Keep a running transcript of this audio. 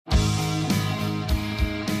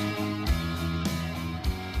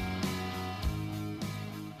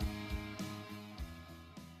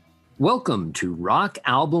Welcome to Rock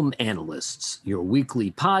Album Analysts, your weekly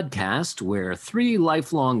podcast where three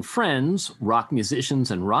lifelong friends, rock musicians,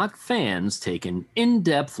 and rock fans take an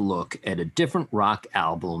in-depth look at a different rock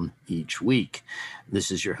album each week. This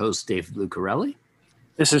is your host, David Lucarelli.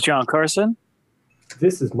 This is John Carson.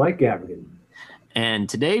 This is Mike Gavigan. And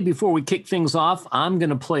today, before we kick things off, I'm going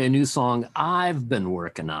to play a new song I've been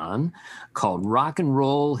working on called Rock and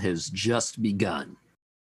Roll Has Just Begun.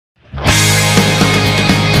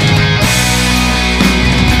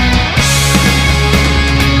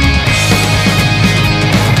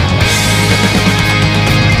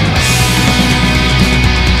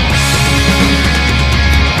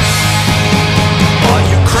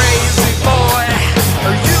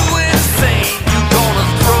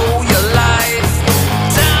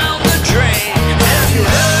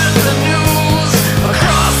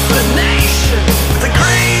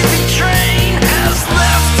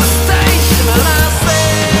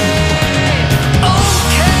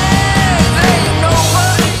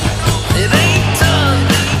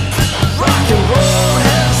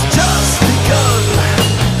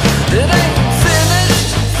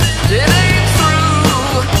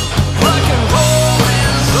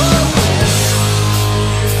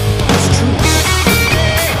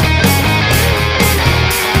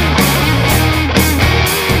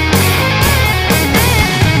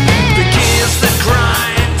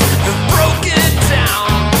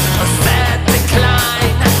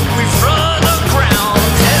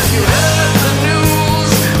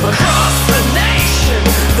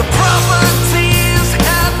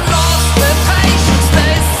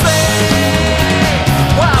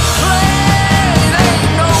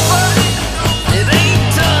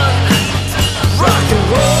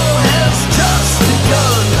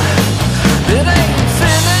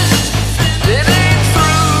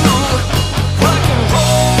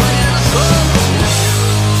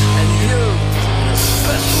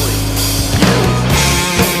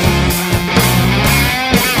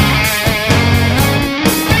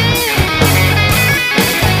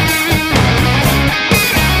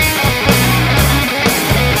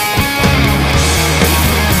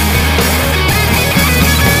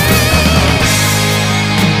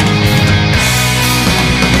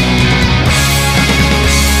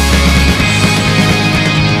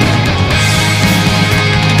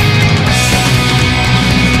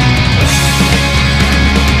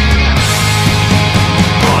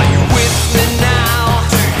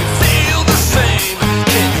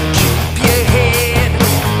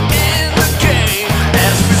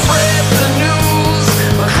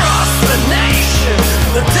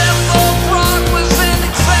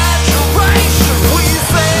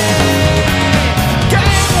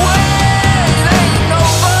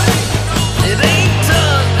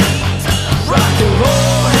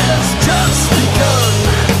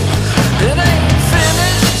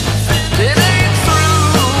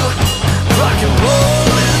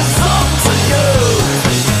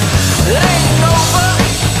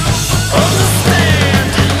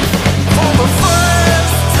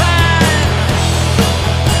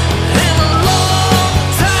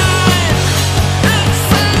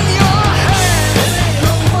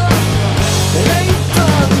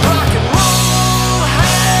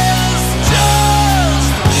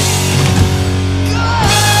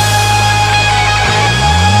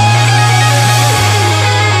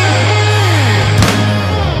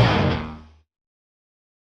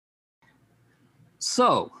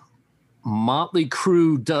 So, Motley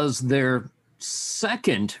Crue does their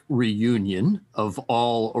second reunion of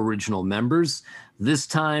all original members. This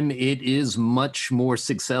time it is much more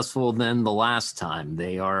successful than the last time.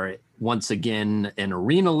 They are once again an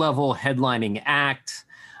arena level headlining act.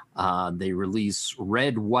 They release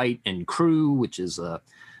Red, White, and Crew, which is a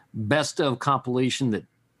best of compilation that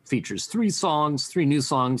features three new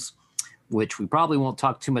songs, which we probably won't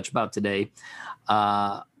talk too much about today.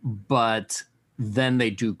 But then they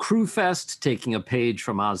do Crew Fest, taking a page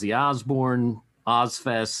from Ozzy Osbourne,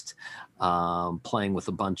 Ozfest, playing with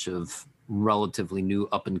a bunch of relatively new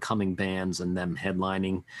up-and-coming bands and them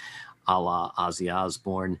headlining a la Ozzy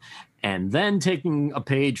Osbourne. And then taking a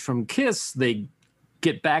page from Kiss, they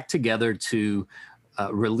get back together to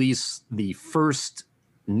release the first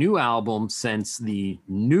new album since the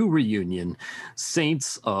new reunion,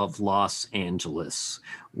 Saints of Los Angeles,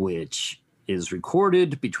 which is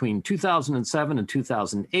recorded between 2007 and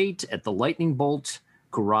 2008 at the Lightning Bolt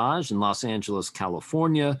Garage in Los Angeles,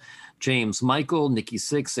 California. James Michael, Nikki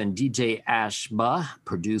Sixx, and DJ Ashba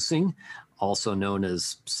producing, also known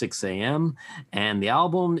as 6 a.m. And the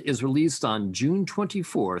album is released on June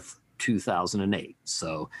 24th, 2008.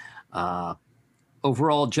 So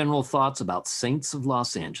overall general thoughts about Saints of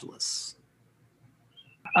Los Angeles.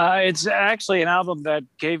 It's actually an album that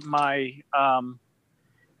gave me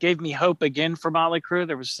hope again for Motley Crue.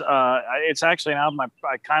 It's actually an album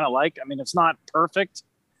I kind of like. I mean, it's not perfect,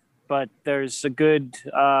 but there's a good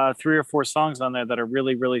 3 or 4 songs on there that are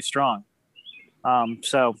really, really strong.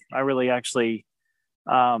 So I really actually,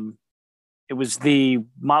 it was the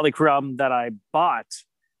Motley Crue album that I bought,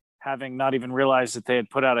 having not even realized that they had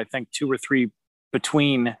put out, I think, 2 or 3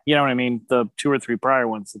 between, you know what I mean? The 2 or 3 prior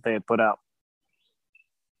ones that they had put out.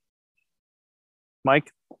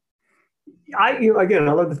 Mike? I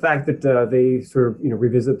love the fact that they sort of,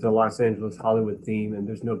 revisit the Los Angeles Hollywood theme, and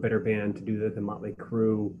there's no better band to do that than Motley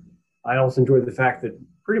Crue. I also enjoy the fact that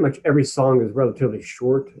pretty much every song is relatively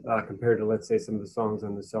short compared to, let's say, some of the songs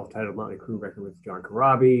on the self-titled Motley Crue record with John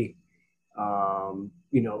Corabi. I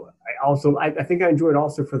think I enjoyed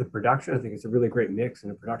also for the production. I think it's a really great mix,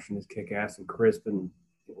 and the production is kick-ass and crisp, and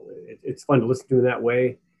it's fun to listen to in that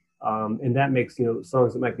way. And that makes,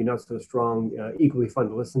 songs that might be not so strong equally fun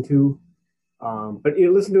to listen to. But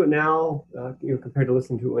listen to it now, compared to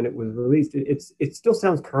listening to it when it was released, it still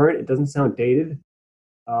sounds current. It doesn't sound dated,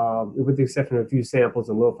 with the exception of a few samples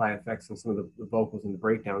and lo-fi effects and some of the vocals and the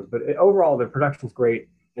breakdowns. But overall, the production's great,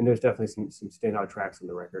 and there's definitely some standout tracks on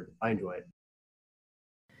the record. I enjoy it.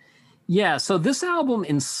 Yeah, so this album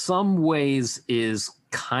in some ways is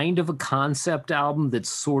kind of a concept album that's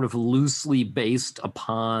sort of loosely based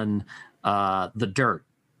upon The Dirt,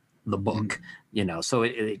 the book, so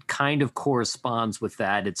it kind of corresponds with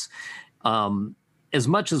that. It's as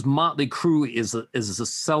much as Motley Crue is a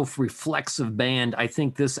self-reflexive band, I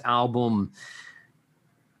think this album,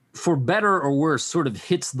 for better or worse, sort of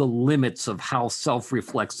hits the limits of how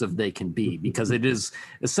self-reflexive they can be, because it is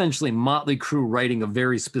essentially Motley Crue writing a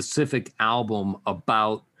very specific album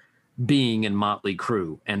about being in Motley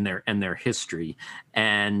Crue and their history.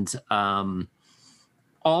 And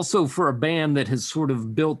also for a band that has sort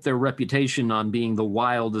of built their reputation on being the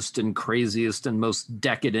wildest and craziest and most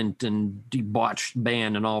decadent and debauched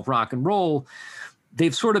band in all of rock and roll,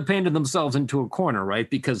 they've sort of painted themselves into a corner, right?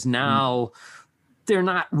 Because now they're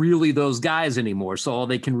not really those guys anymore. So all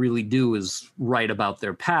they can really do is write about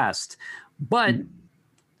their past, but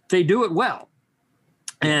they do it well.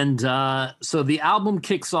 And so the album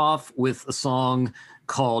kicks off with a song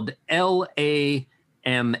called LAMF,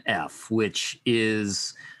 which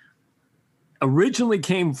is originally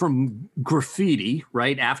came from graffiti,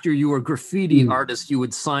 right? After you were a graffiti artist, you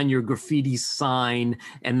would sign your graffiti sign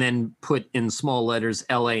and then put in small letters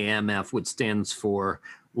LAMF, which stands for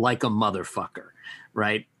like a motherfucker,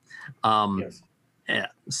 right? Yes. Yeah.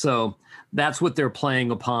 So that's what they're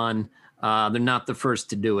playing upon. They're not the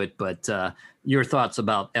first to do it, but your thoughts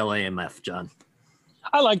about LAMF, John?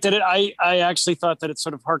 I liked it. I actually thought that it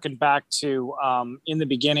sort of harkened back to in the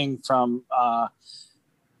beginning from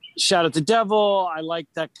Shout at the Devil. I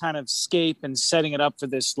liked that kind of scape and setting it up for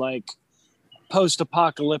this like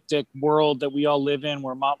post-apocalyptic world that we all live in,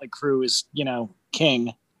 where Motley Crue is,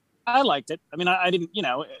 king. I liked it. I mean, I didn't,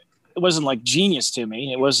 it wasn't like genius to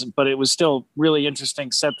me. It wasn't, but it was still really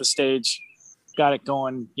interesting. Set the stage, got it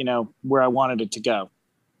going, where I wanted it to go.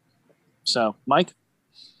 So, Mike?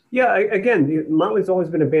 Yeah, again, Motley's always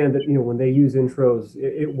been a band that, when they use intros,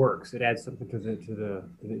 it works. It adds something to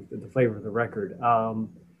the flavor of the record.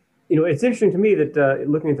 It's interesting to me that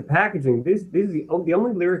looking at the packaging, these are the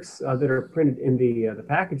only lyrics that are printed in the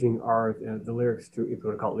packaging are the lyrics to, if you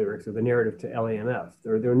want to call it lyrics, or the narrative to LAMF.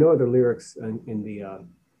 There are no other lyrics in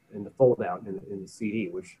the foldout in the CD,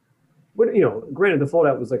 which would, granted the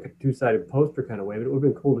foldout was like a 2-sided poster kind of way, but it would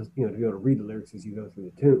have been cool to to be able to read the lyrics as you go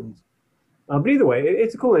through the tunes. But either way,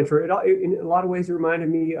 it's a cool intro. In a lot of ways, it reminded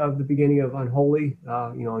me of the beginning of Unholy,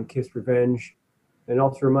 on Kiss Revenge. And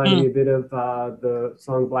also reminded me a bit of the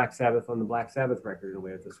song Black Sabbath on the Black Sabbath record in a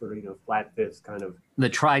way, the sort of, flat fifths kind of. The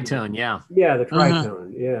tritone, yeah. Yeah, the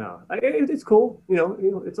tritone, yeah. It's cool.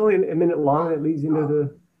 It's only a minute long and it leads into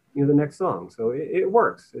the next song. So it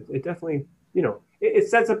works. It definitely, it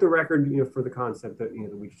sets up the record, for the concept that,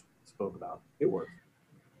 that we spoke about. It works.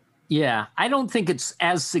 Yeah, I don't think it's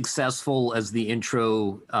as successful as the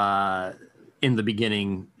intro in the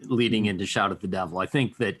beginning leading into Shout at the Devil. I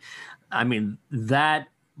think that, that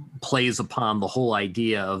plays upon the whole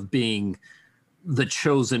idea of being the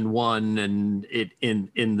chosen one and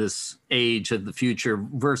in this age of the future,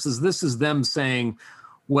 versus this is them saying,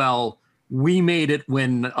 well, we made it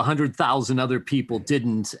when 100,000 other people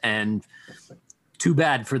didn't, and too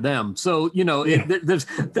bad for them. So, there's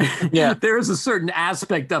a certain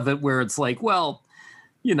aspect of it where it's like, well,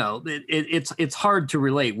 it's hard to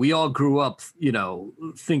relate. We all grew up,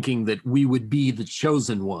 thinking that we would be the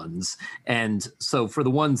chosen ones. And so for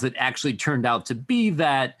the ones that actually turned out to be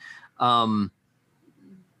that,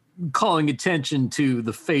 calling attention to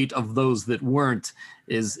the fate of those that weren't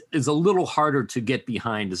is a little harder to get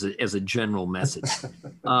behind as a general message.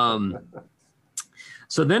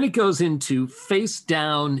 So then it goes into Face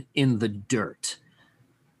Down in the Dirt.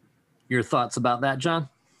 Your thoughts about that, John?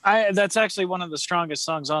 That's actually one of the strongest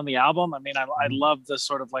songs on the album. I mean, I love the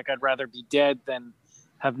sort of like, I'd rather be dead than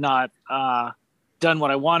have not done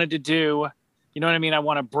what I wanted to do. You know what I mean? I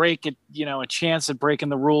want to break it, a chance at breaking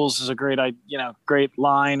the rules is a great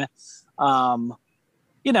line. I mean,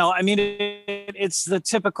 it's the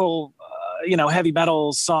typical, heavy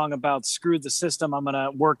metal song about screw the system. I'm going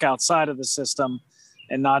to work outside of the system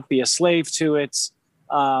and not be a slave to it.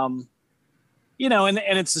 And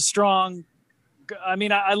it's a strong, I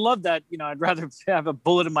mean, I love that, I'd rather have a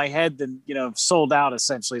bullet in my head than, sold out,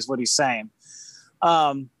 essentially, is what he's saying.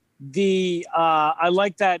 I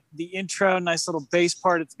like that the intro, nice little bass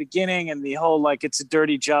part at the beginning, and the whole, like, it's a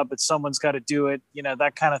dirty job, but someone's got to do it.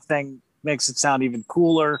 That kind of thing makes it sound even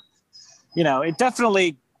cooler. It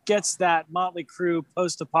definitely gets that Motley Crue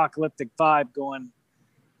post-apocalyptic vibe going,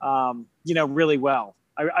 really well.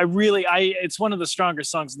 It's one of the stronger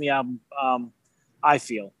songs in the album, I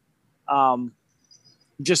feel.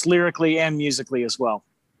 Just lyrically and musically as well.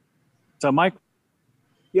 So, Mike?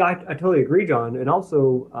 Yeah, I totally agree, John. And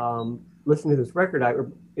also, listening to this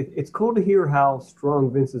record, it's cool to hear how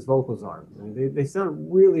strong Vince's vocals are. I mean, they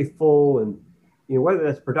sound really full, and whether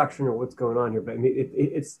that's production or what's going on here, but I mean,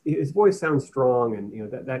 it's his voice sounds strong,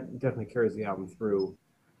 and that definitely carries the album through.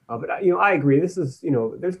 But I agree. This is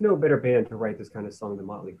there's no better band to write this kind of song than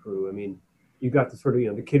Motley Crue. I mean, you got the sort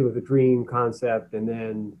of the kid with a dream concept, and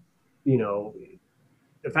then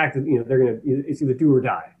the fact that it's either do or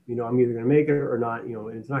die. I'm either gonna make it or not.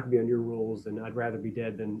 And it's not gonna be on your rules. And I'd rather be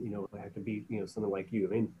dead than have to be someone like you. I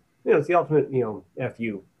mean, it's the ultimate F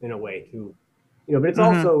you in a way too. But it's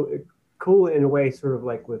also cool in a way, sort of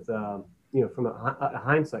like with from a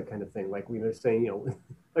hindsight kind of thing. Like they're saying,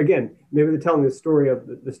 again, maybe they're telling the story of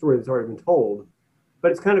the story that's already been told,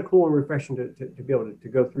 but it's kind of cool and refreshing to be able to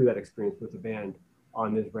go through that experience with the band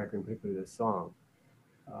on this record, and particularly this song.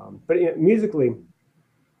 But musically,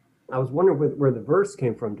 I was wondering where the verse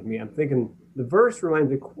came from to me. I'm thinking the verse reminds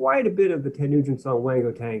me quite a bit of the Ted Nugent song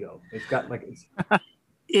Wango Tango. It's got like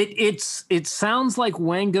it sounds like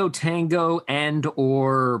Wango Tango and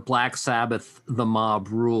or Black Sabbath The Mob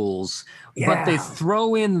Rules, but they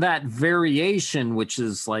throw in that variation, which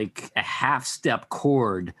is like a half step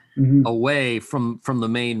chord away from the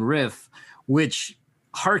main riff, which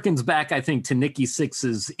harkens back, I think, to Nikki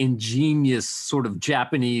Sixx's ingenious sort of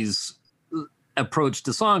Japanese approach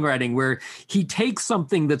to songwriting, where he takes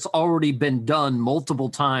something that's already been done multiple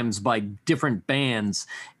times by different bands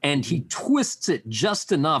and he twists it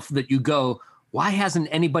just enough that you go, why hasn't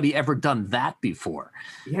anybody ever done that before?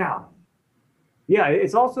 Yeah,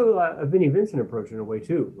 it's also a Vinnie Vincent approach in a way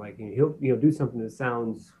too. Like he'll do something that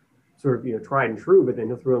sounds sort of tried and true, but then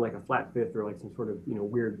he'll throw in like a flat fifth or like some sort of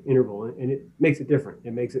weird interval, and it makes it different.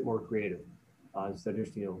 It makes it more creative. Instead of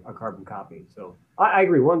just a carbon copy. So I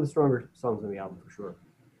agree, one of the stronger songs on the album for sure.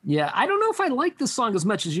 Yeah, I don't know if I like this song as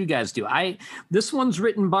much as you guys do. This one's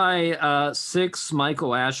written by Sixx,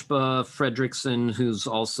 Michael Ashba Fredrickson, who's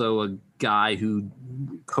also a guy who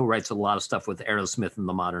co-writes a lot of stuff with Aerosmith in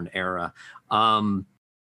the modern era.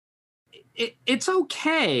 It's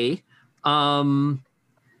okay. I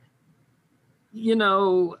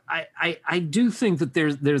do think that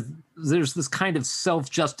there's this kind of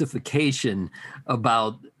self-justification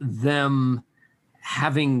about them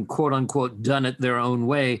having, quote unquote, done it their own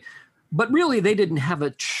way. But really, they didn't have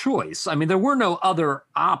a choice. I mean, there were no other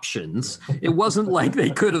options. It wasn't like they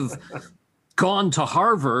could have gone to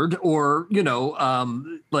Harvard or,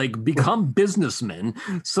 become businessmen.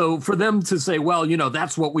 So for them to say, well,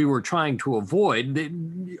 that's what we were trying to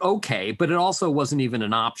avoid, okay, but it also wasn't even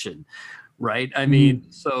an option, right? I mean,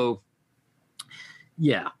 so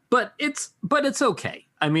yeah, but it's okay.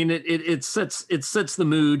 I mean, it sets the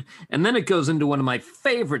mood, and then it goes into one of my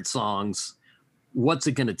favorite songs, What's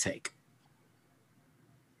It Gonna Take?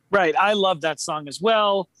 Right, I love that song as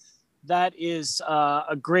well. That is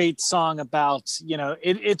a great song about,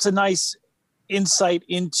 it's a nice insight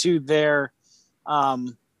into their,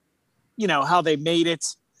 how they made it.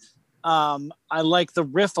 I like the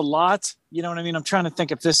riff a lot. You know what I mean? I'm trying to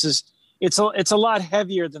think if this is, it's a lot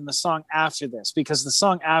heavier than the song after this, because the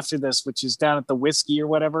song after this, which is Down at the Whiskey or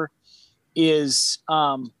whatever, is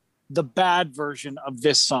the bad version of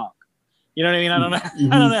this song. You know what I mean? I don't know.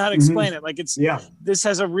 Mm-hmm. I don't know how to explain it. Like this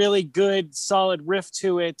has a really good, solid riff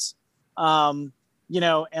to it. You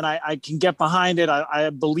know, and I can get behind it. I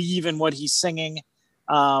believe in what he's singing.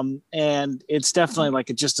 And it's definitely like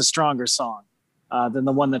just a stronger song than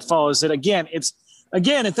the one that follows it. Again,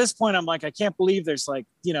 at this point, I'm like, I can't believe there's like,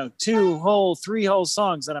 you know, 3 whole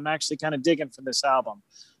songs that I'm actually kind of digging from this album.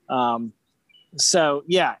 So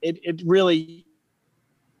yeah, it really,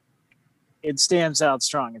 it stands out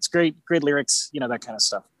strong. It's great lyrics, you know, that kind of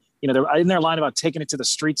stuff. You know, in their line about taking it to the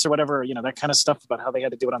streets or whatever, you know, that kind of stuff about how they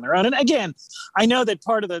had to do it on their own. And again, I know that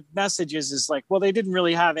part of the message is like, well, they didn't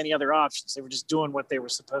really have any other options. They were just doing what they were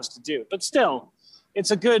supposed to do. But still,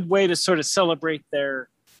 it's a good way to sort of celebrate their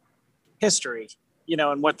history, you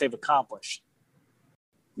know, and what they've accomplished.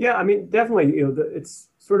 Yeah, I mean, definitely, you know, it's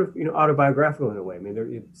sort of, you know, autobiographical in a way. I mean,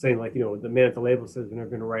 they're saying like, you know, the man at the label says they're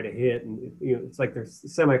going to write a hit, and you know, it's like they're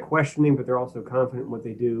semi-questioning, but they're also confident in what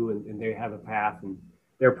they do, and they have a path, and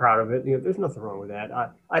they're proud of it. You know, there's nothing wrong with that.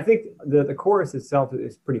 I think the chorus itself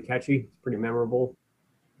is pretty catchy, it's pretty memorable.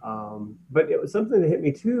 But it was something that hit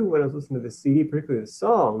me too when I was listening to this CD, particularly the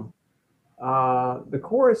song. The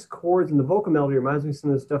chorus chords and the vocal melody reminds me of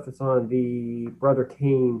some of the stuff that's on the Brother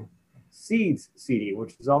Kane Seeds CD,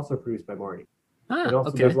 which is also produced by Marty. And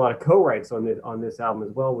also there's a lot of co-writes on this album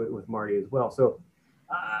as well with Marty as well. So,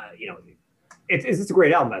 you know, it's a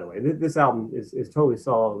great album, by the way. This album is totally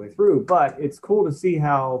solid all the way through, but it's cool to see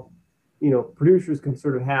how, you know, producers can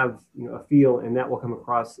sort of have, you know, a feel, and that will come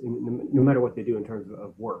across no matter what they do in terms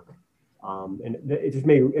of work. And it just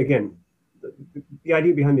made, again, the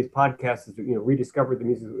idea behind these podcasts is to, you know, rediscover the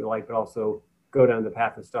music that we like, but also go down the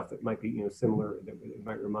path of stuff that might be, you know, similar, that it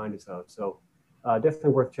might remind us of. So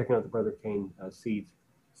definitely worth checking out the Brother Kane Seeds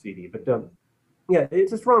CD. But yeah,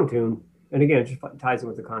 it's a strong tune. And again, it just ties in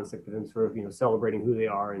with the concept of them sort of, you know, celebrating who they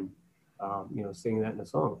are and, you know, singing that in a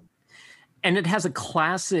song. And it has a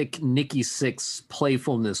classic Nikki Sixx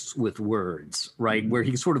playfulness with words, right? Where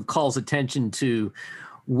he sort of calls attention to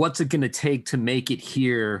what's it going to take to make it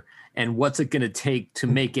here and what's it going to take to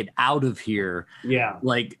make it out of here. Yeah.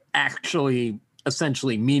 Like actually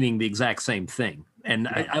essentially meaning the exact same thing. And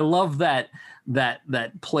I love that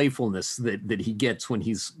playfulness that he gets when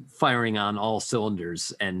he's firing on all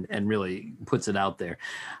cylinders and really puts it out there.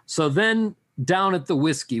 So then Down at the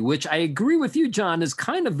Whiskey, which I agree with you, John, is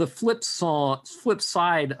kind of the flip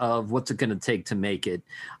side of what's it going to take to make it.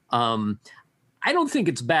 I don't think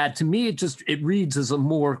it's bad. To me, it reads as a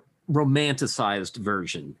more romanticized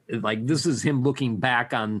version. Like this is him looking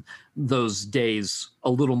back on those days a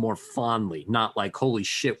little more fondly, not like, holy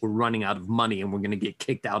shit, we're running out of money and we're going to get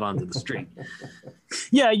kicked out onto the street.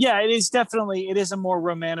 Yeah, it is a more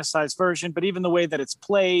romanticized version, but even the way that it's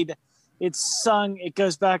played, it's sung, it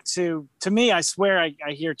goes back to me, I swear I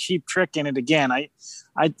hear Cheap Trick in it again. I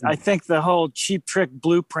think the whole Cheap Trick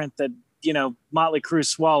blueprint that, you know, Motley Crue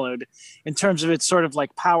swallowed in terms of its sort of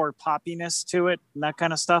like power poppiness to it and that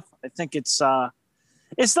kind of stuff. I think it's not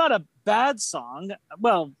a bad song.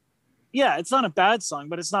 Well, yeah, it's not a bad song,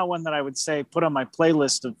 but it's not one that I would say put on my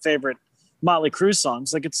playlist of favorite Motley Crue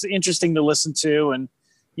songs. Like it's interesting to listen to and,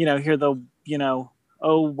 you know, hear the, you know,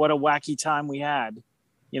 oh, what a wacky time we had,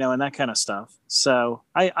 you know, and that kind of stuff. So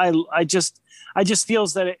I just feel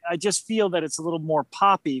that it's a little more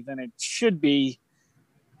poppy than it should be,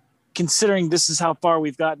 considering this is how far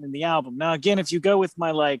we've gotten in the album. Now, again, if you go with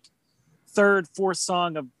my like third, fourth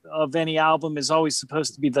song of any album is always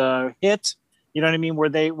supposed to be the hit, you know what I mean?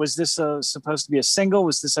 Was this supposed to be a single?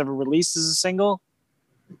 Was this ever released as a single?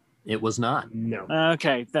 It was not. No.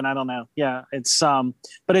 Okay, then I don't know. Yeah, it's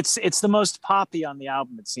but it's the most poppy on the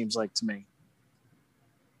album, it seems like to me.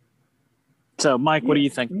 So, Mike, what do you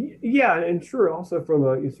think? Yeah, and sure. Also, from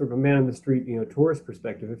a sort of a man on the street, you know, tourist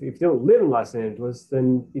perspective, if you don't live in Los Angeles,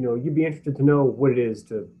 then you know you'd be interested to know what it is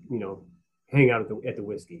to, you know, hang out at the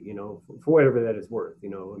whiskey, you know, for whatever that is worth.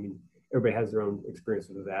 You know, I mean, everybody has their own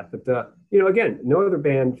experiences with that, but you know, again, no other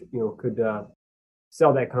band, you know, could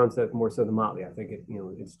sell that concept more so than Motley. I think it, you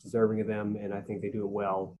know, it's deserving of them, and I think they do it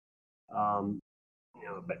well. You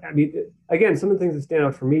know, but I mean, again, some of the things that stand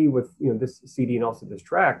out for me with, you know, this CD and also this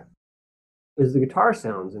track is the guitar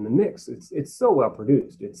sounds in the mix. It's so well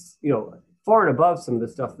produced. It's, you know, far and above some of the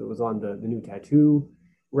stuff that was on the new Tattoo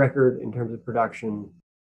record in terms of production.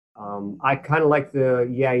 I kind of like the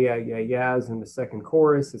yeah yeahs in the second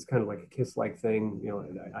chorus. It's kind of like a Kiss-like thing. You know,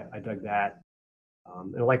 I dug that.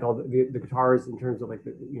 And I like all the guitars in terms of like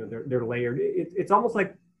the, you know, they're layered. It's almost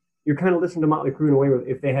like you're kind of listening to Motley Crue in a way where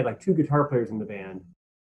if they had like two guitar players in the band,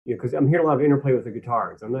 you know, because I'm hearing a lot of interplay with the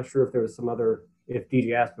guitars. I'm not sure if there was some other, if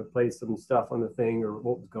DJ Aspa played some stuff on the thing or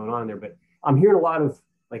what was going on there, but I'm hearing a lot of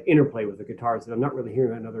like interplay with the guitars that I'm not really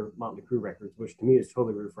hearing on other Motley Crue records, which to me is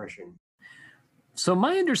totally refreshing. So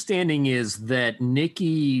my understanding is that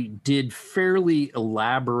Nicky did fairly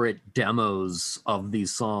elaborate demos of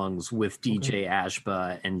these songs with DJ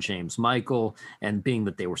Ashba and James Michael, and being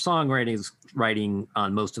that they were writing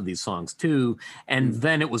on most of these songs too. And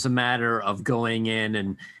then it was a matter of going in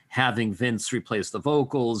and having Vince replace the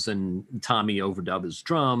vocals and Tommy overdub his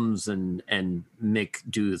drums and Mick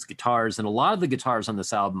do his guitars. And a lot of the guitars on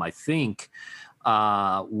this album, I think,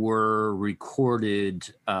 were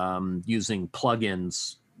recorded using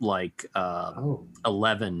plugins like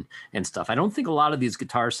 11 and stuff. I don't think a lot of these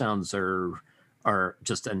guitar sounds are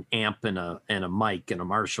just an amp and a mic and a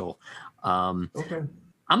Marshall. I'm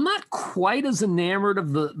not quite as enamored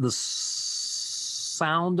of the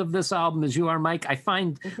sound of this album as you are, Mike. I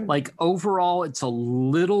find like overall it's a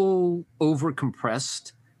little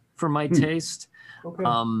overcompressed for my taste.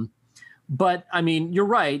 But I mean, you're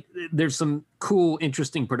right. There's some cool,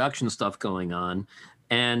 interesting production stuff going on.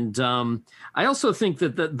 And I also think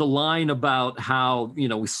that the line about how, you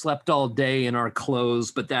know, we slept all day in our clothes,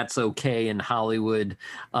 but that's okay in Hollywood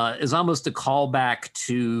is almost a callback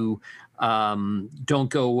to Don't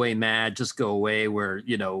Go Away Mad, Just Go Away, where,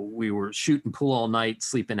 you know, we were shooting pool all night,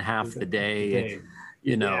 sleeping half the day.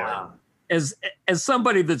 You know, as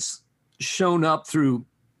somebody that's shown up through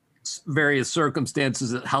various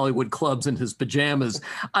circumstances at Hollywood clubs in his pajamas,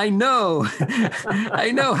 I know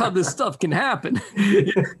how this stuff can happen.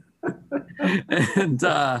 And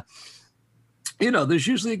you know, there's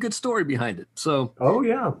usually a good story behind it. So but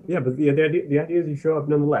the idea is you show up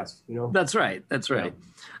nonetheless, you know. That's right.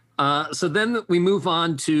 So then we move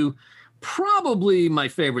on to probably my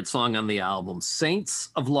favorite song on the album, Saints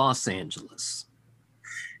of Los Angeles.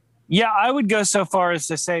 Yeah, I would go so far as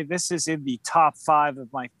to say this is in the top 5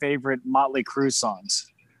 of my favorite Motley Crue songs.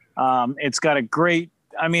 It's got a great,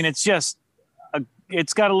 I mean, it's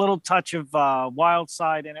got a little touch of Wild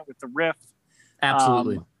Side in it with the riff.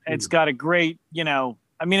 Absolutely. It's got a great, you know,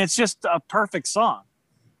 I mean, it's just a perfect song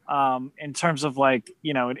in terms of like,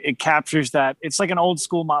 you know, it captures that. It's like an old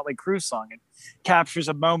school Motley Crue song. It captures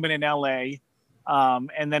a moment in LA.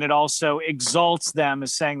 And then it also exalts them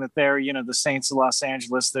as saying that they're, you know, the Saints of Los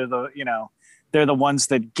Angeles. They're the ones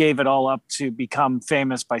that gave it all up to become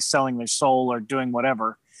famous by selling their soul or doing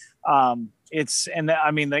whatever. You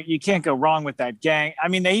can't go wrong with that gang. I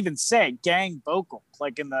mean, they even say gang vocal,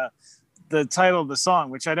 like in the title of the song,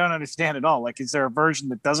 which I don't understand at all. Like, is there a version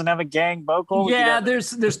that doesn't have a gang vocal? Yeah, there's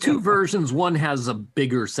 2 versions. One has a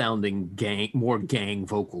bigger sounding more gang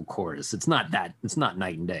vocal chorus. It's not night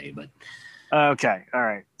and day, but. Okay. All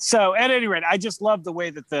right. So at any rate, I just love the way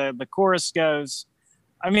that the chorus goes.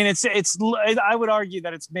 I mean, I would argue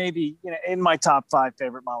that it's maybe, you know, in my top 5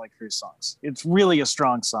 favorite Motley Crue songs. It's really a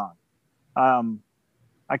strong song. I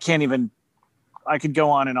could go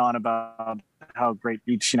on and on about how great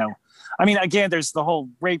each, you know, I mean, again, there's the whole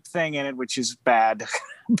rape thing in it, which is bad,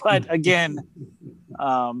 but again,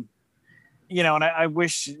 you know, and I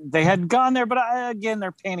wish they hadn't gone there, but again,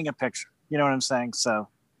 they're painting a picture, you know what I'm saying? So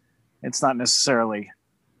it's not necessarily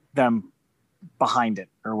them behind it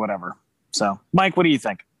or whatever. So, Mike, what do you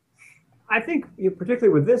think? I think, you know,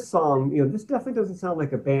 particularly with this song, you know, this definitely doesn't sound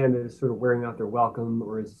like a band that is sort of wearing out their welcome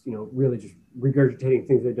or is, you know, really just regurgitating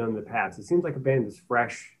things they've done in the past. It seems like a band that's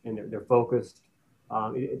fresh and they're focused.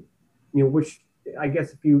 You know, which I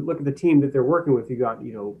guess if you look at the team that they're working with, you got,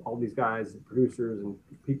 you know, all these guys, producers and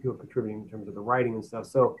people contributing in terms of the writing and stuff.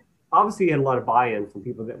 So obviously you had a lot of buy-in from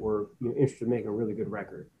people that were, you know, interested in making a really good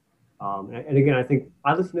record. And again, I think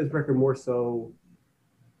I listen to this record more so,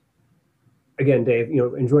 again, Dave, you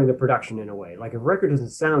know, enjoying the production in a way. Like if a record doesn't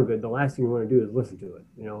sound good, the last thing you want to do is listen to it.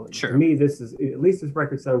 You know, sure. To me, at least this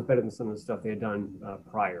record sounds better than some of the stuff they had done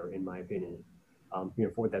prior, in my opinion, you know,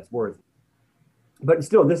 for what that's worth. But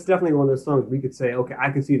still, this is definitely one of those songs we could say, okay,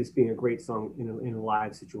 I could see this being a great song in a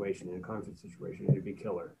live situation, in a concert situation. It'd be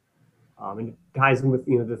killer. And it ties in with,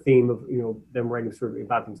 you know, the theme of, you know, them writing sort of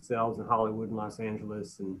about themselves in Hollywood and Los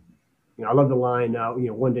Angeles. And, you know, I love the line, you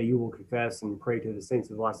know, one day you will confess and pray to the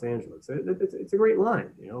saints of Los Angeles. It's a great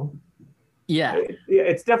line, you know? Yeah.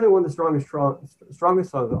 It's definitely one of the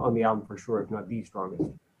strongest songs on the album for sure, if not the strongest.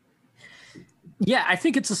 Yeah, I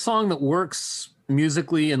think it's a song that works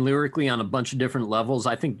musically and lyrically on a bunch of different levels.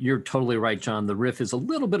 I think you're totally right, John. The riff is a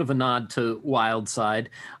little bit of a nod to Wild Side.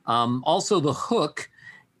 Also, the hook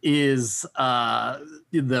is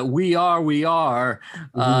the we are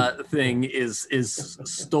thing is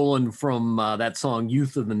stolen from that song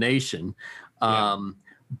Youth of the Nation.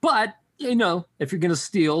 But you know, if you're going to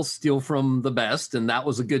steal from the best. And that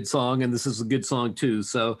was a good song. And this is a good song too.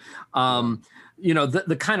 So, you know,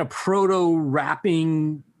 the kind of proto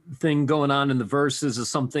rapping thing going on in the verses is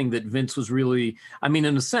something that Vince was really, I mean,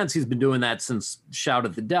 in a sense, he's been doing that since Shout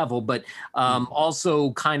at the Devil, but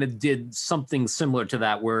also kind of did something similar to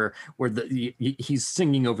that where he's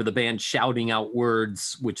singing over the band, shouting out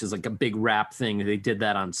words, which is like a big rap thing. They did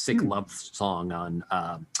that on Sick Love Song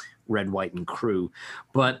on Red, White, and Crew.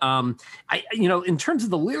 But you know, in terms of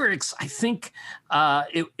the lyrics, I think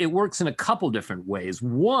it works in a couple different ways.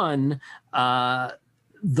 One,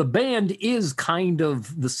 the band is kind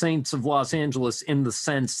of the Saints of Los Angeles in the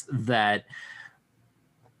sense that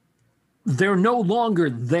they're no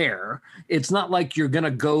longer there. It's not like you're going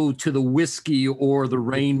to go to the Whiskey or the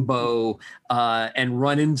Rainbow and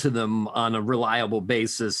run into them on a reliable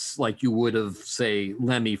basis like you would have, say,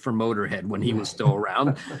 Lemmy from Motorhead when he was still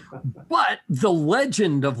around. But the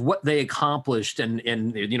legend of what they accomplished, and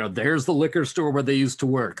you know, there's the liquor store where they used to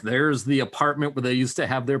work. There's the apartment where they used to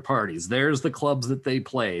have their parties. There's the clubs that they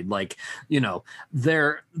played. Like, you know,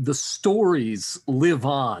 the stories live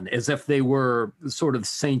on as if they were sort of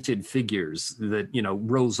sainted figures that, you know,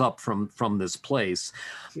 rose up from this place.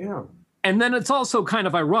 Yeah. And then it's also kind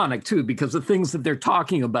of ironic too, because the things that they're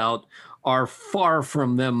talking about are far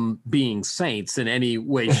from them being saints in any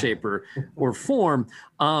way, shape, or form.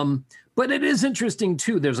 But it is interesting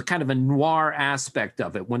too. There's a kind of a noir aspect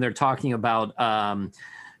of it when they're talking about,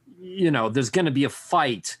 you know, there's going to be a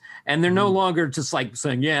fight, and they're no longer just like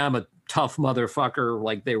saying, yeah, I'm a tough motherfucker,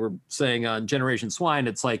 like they were saying on Generation Swine.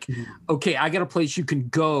 It's like, okay, I got a place you can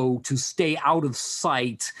go to stay out of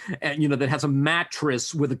sight, and, you know, that has a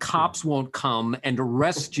mattress where the cops won't come and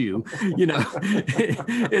arrest you. You know,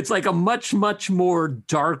 it's like a much, much more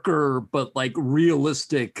darker, but like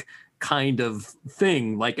realistic kind of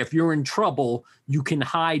thing. Like if you're in trouble, you can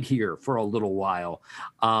hide here for a little while.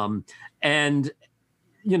 And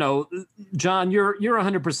you know, John, you're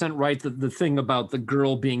 100% right that the thing about the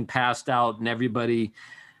girl being passed out and everybody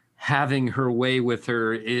having her way with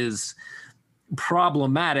her is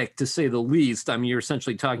problematic, to say the least. I mean, you're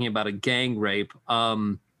essentially talking about a gang rape.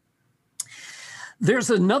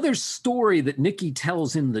 There's another story that Nicky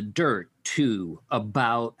tells in The Dirt, too,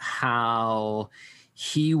 about how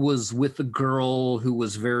he was with a girl who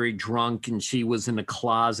was very drunk and she was in a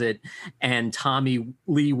closet, and Tommy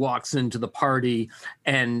Lee walks into the party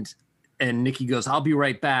and Nicky goes, I'll be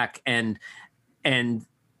right back. And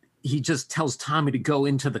he just tells Tommy to go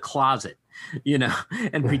into the closet, you know,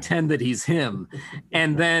 and pretend that he's him.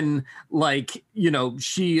 And then, like, you know,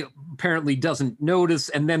 she apparently doesn't notice.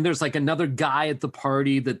 And then there's like another guy at the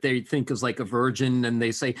party that they think is like a virgin. And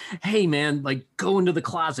they say, hey, man, like, go into the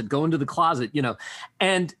closet, you know.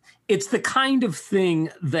 And it's the kind of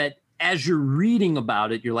thing that as you're reading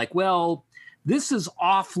about it, you're like, well, this is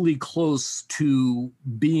awfully close to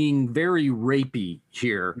being very rapey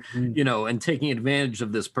here, you know, and taking advantage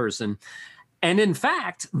of this person. And in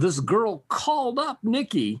fact, this girl called up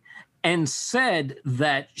Nicky and said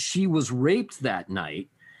that she was raped that night.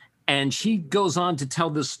 And she goes on to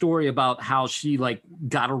tell this story about how she like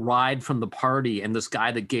got a ride from the party, and this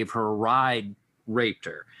guy that gave her a ride raped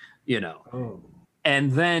her, you know. Oh.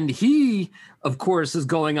 And then he, of course, is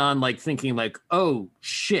going on like thinking like, oh,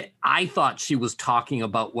 shit, I thought she was talking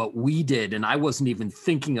about what we did. And I wasn't even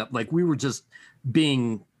thinking of, like, we were just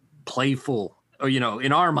being playful, or, you know,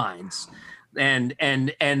 in our minds. And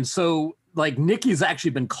so like Nicky's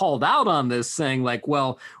actually been called out on this, saying like,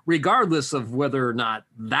 well, regardless of whether or not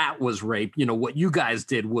that was rape, you know, what you guys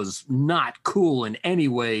did was not cool in any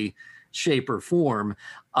way, shape, or form.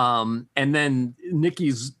 And then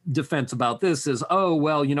Nicky's defense about this is, oh,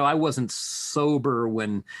 well, you know, I wasn't sober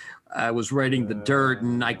when I was writing The Dirt,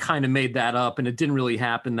 and I kind of made that up, and it didn't really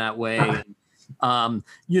happen that way. And,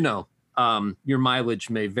 you know, your mileage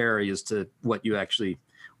may vary as to what you actually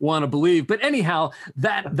want to believe, but anyhow,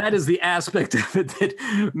 that is the aspect of it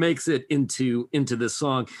that makes it into this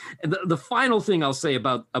song. And the final thing I'll say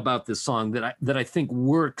about this song that I think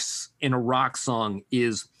works in a rock song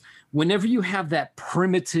is whenever you have that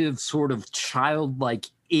primitive sort of childlike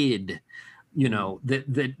id, you know,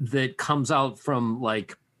 that comes out from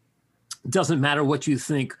like, doesn't matter what you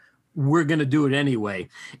think, we're going to do it anyway.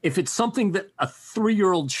 If it's something that a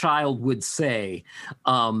 3-year-old child would say,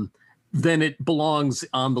 then it belongs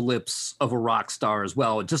on the lips of a rock star as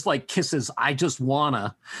well. Just like Kiss's I Just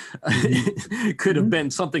Wanna could have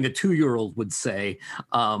been something a 2-year-old would say.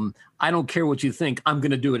 I don't care what you think, I'm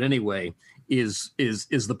going to do it anyway, is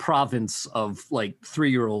the province of like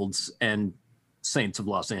 3-year-olds and Saints of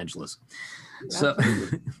Los Angeles.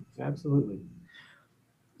 Absolutely. Absolutely.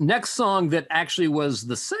 Next song that actually was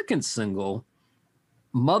the second single,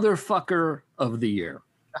 Motherfucker of the Year.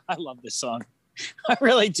 I love this song. I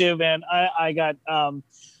really do, man. I got,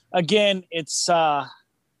 again, it's, I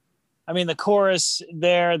mean, the chorus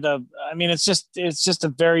there, it's just a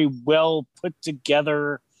very well put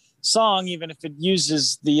together song, even if it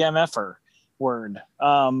uses the MFer word.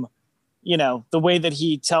 You know, the way that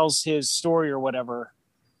he tells his story or whatever.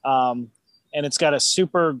 And it's got a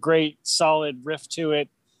super great, solid riff to it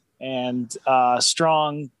and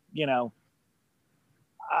strong, you know,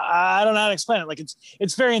 I don't know how to explain it. Like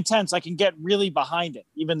it's very intense. I can get really behind it,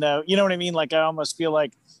 even though, you know what I mean? Like I almost feel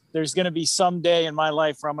like there's going to be some day in my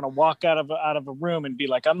life where I'm going to walk out of a room and be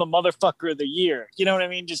like, I'm the motherfucker of the year. You know what I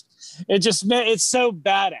mean? It's so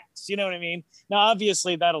badass. You know what I mean? Now,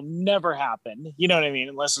 obviously that'll never happen. You know what I mean?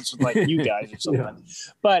 Unless it's with like you guys or something.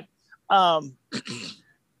 Yeah. But,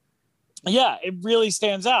 yeah, it really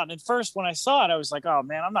stands out. And at first when I saw it, I was like, oh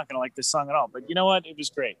man, I'm not going to like this song at all. But you know what? It was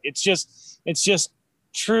great. It's just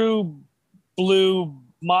true blue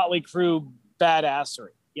Motley Crue badassery.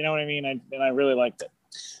 You know what I mean? And I really liked it.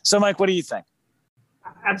 So Mike, what do you think?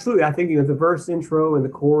 Absolutely. I think, you know, the verse intro and the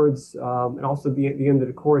chords, and also the end of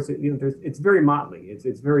the chorus, it's very Motley.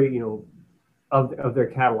 It's very, you know, of their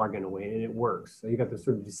catalog in a way, and it works. So you got the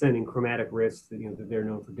sort of descending chromatic riffs that, you know, that they're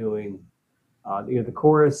known for doing. You know, the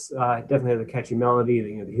chorus definitely has a catchy melody.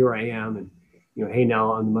 You know, the Here I Am, and, you know, Hey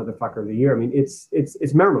Now I'm the Motherfucker of the Year. I mean, it's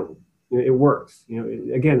memorable. You know, it works. You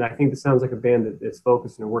know, again, I think this sounds like a band that's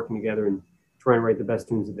focused and working together and trying to write the best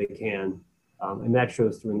tunes that they can, and that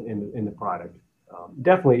shows through in the product.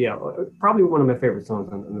 Definitely, yeah, probably one of my favorite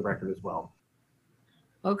songs on the record as well.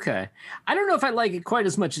 Okay. I don't know if I like it quite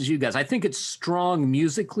as much as you guys. I think it's strong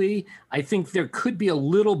musically. I think there could be a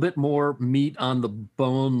little bit more meat on the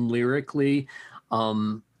bone lyrically.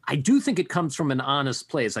 I do think it comes from an honest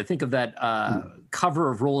place. I think of that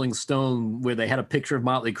cover of Rolling Stone where they had a picture of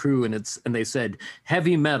Motley Crue and they said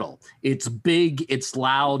heavy metal. It's big, it's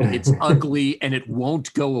loud, it's ugly, and it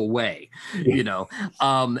won't go away. Yeah. You know,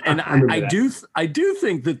 and I do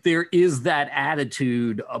think that there is that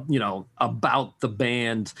attitude of, you know, about the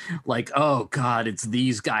band, like, oh God, it's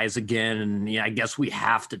these guys again, and yeah, I guess we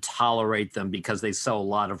have to tolerate them because they sell a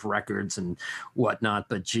lot of records and whatnot.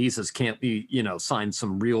 But Jesus, can't we, you know, sign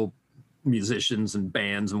some real musicians and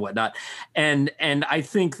bands and whatnot. And I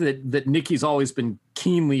think that Nicky's always been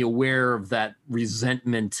keenly aware of that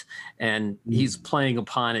resentment, and he's playing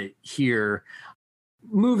upon it here.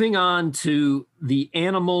 Moving on to The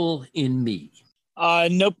Animal in Me.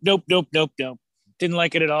 Nope. Didn't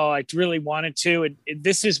like it at all. I really wanted to.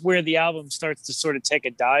 This is where the album starts to sort of take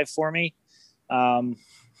a dive for me. I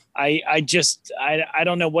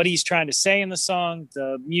don't know what he's trying to say in the song.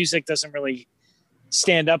 The music doesn't really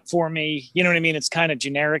stand up for me. You know what I mean? It's kind of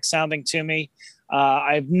generic sounding to me.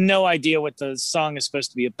 I have no idea what the song is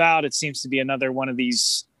supposed to be about. It seems to be another one of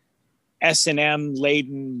these S&M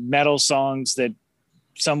laden metal songs that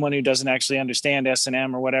someone who doesn't actually understand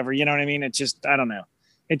S&M or whatever, you know what I mean? I don't know.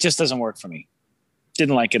 It just doesn't work for me.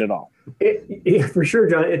 Didn't like it at all. For sure,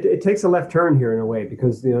 John. It takes a left turn here in a way,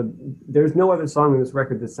 because, you know, there's no other song in this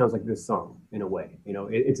record that sounds like this song in a way. You know,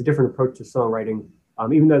 it's a different approach to songwriting.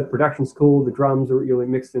 Even though the production's cool, the drums are really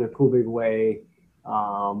mixed in a cool big way.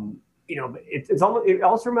 You know, it's almost. It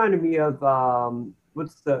also reminded me of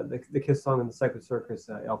what's the Kiss song in the Psycho Circus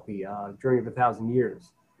LP, Journey of a Thousand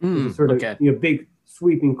Years. Sort of, okay, you know, big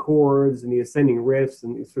sweeping chords and the ascending riffs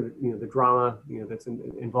and sort of, you know, the drama, you know, that's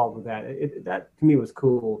involved with that. That to me was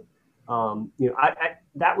cool. You know,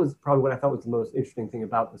 that was probably what I thought was the most interesting thing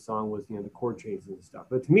about the song was, you know, the chord changes and stuff.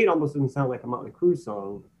 But to me, it almost doesn't sound like a Motley Crue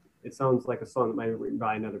song. It sounds like a song that might have been written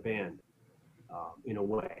by another band, in a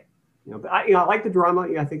way. You know, but I like the drama.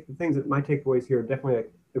 I think the things that my takeaways here are definitely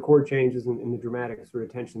like the chord changes and the dramatic sort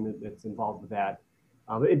of tension that's involved with that.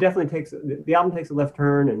 But it definitely the album takes a left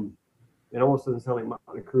turn, and it almost doesn't sound like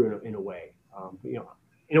Motley Crue in a way. You know,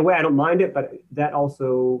 in a way, I don't mind it, but that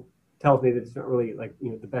also tells me that it's not really like,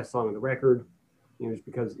 you know, the best song on the record. You know, just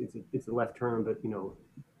because it's a left turn, but, you know.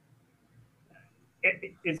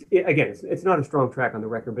 It's not a strong track on the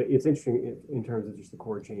record, but it's interesting in terms of just the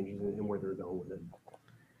chord changes and where they're going with it.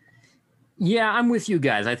 Yeah, I'm with you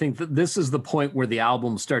guys. I think that this is the point where the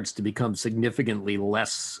album starts to become significantly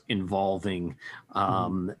less involving.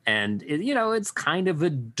 And, you know, it's kind of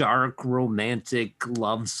a dark, romantic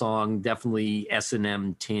love song, definitely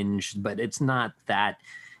S&M tinged, but it's not that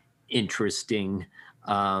interesting.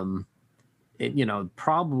 You know,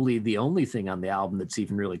 probably the only thing on the album that's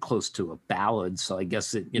even really close to a ballad. So I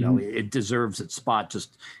guess it, you know, it deserves its spot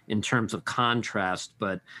just in terms of contrast.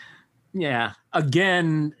 But yeah,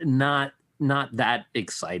 again, not that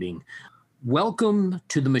exciting. Welcome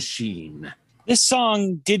to the Machine. This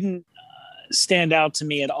song didn't stand out to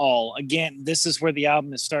me at all. Again, this is where the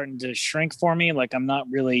album is starting to shrink for me. Like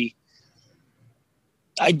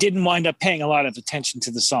I didn't wind up paying a lot of attention to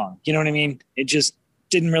the song. You know what I mean? It just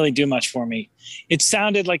didn't really do much for me. It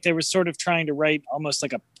sounded like they were sort of trying to write almost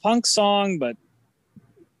like a punk song, but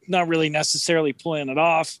not really necessarily pulling it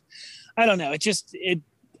off. I don't know.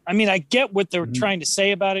 I get what they're trying to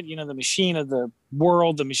say about it. You know, the machine of the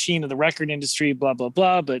world, the machine of the record industry, blah, blah,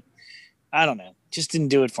 blah. But I don't know. Just didn't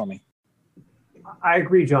do it for me. I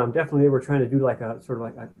agree, John. Definitely, they were trying to do like a sort of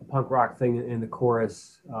like a punk rock thing in the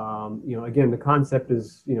chorus. Again, the concept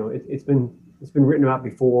is, it's been written about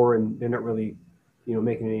before, and they're not really,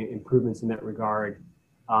 making any improvements in that regard.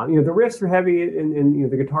 The riffs are heavy,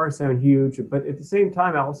 and the guitars sound huge. But at the same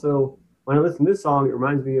time, also when I listen to this song, it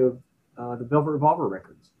reminds me of the Velvet Revolver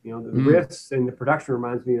records. The riffs and the production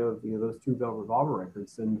reminds me of those two Velvet Revolver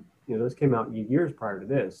records, and those came out years prior to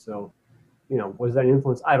this. So, was that an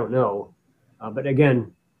influence? I don't know. But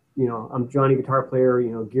again, I'm Johnny guitar player,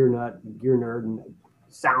 gear nut, gear nerd, and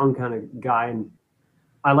sound kind of guy. And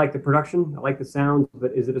I like the production, I like the sound,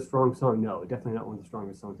 but is it a strong song? No, definitely not one of the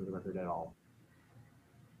strongest songs of the record at all.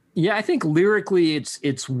 Yeah, I think lyrically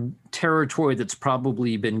it's territory that's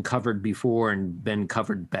probably been covered before and been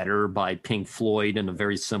covered better by Pink Floyd in a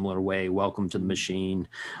very similar way. Welcome to the Machine.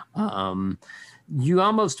 You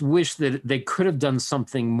almost wish that they could have done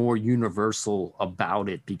something more universal about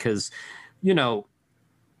it, because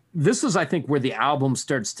this is, I think, where the album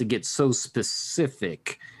starts to get so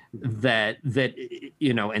specific that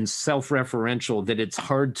and self-referential that it's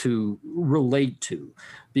hard to relate to.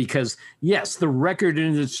 Because yes, the record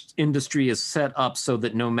industry is set up so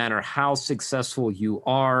that no matter how successful you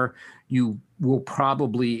are, you will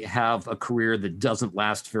probably have a career that doesn't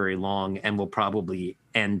last very long and will probably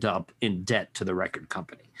end up in debt to the record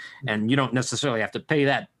company. And you don't necessarily have to pay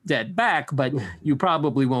that debt back, but you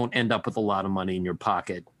probably won't end up with a lot of money in your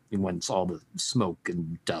pocket once all the smoke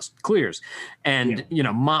and dust clears. And,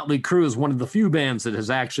 Motley Crue is one of the few bands that has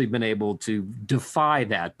actually been able to defy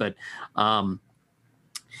that. But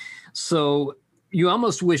so you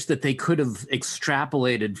almost wish that they could have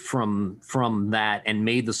extrapolated from that and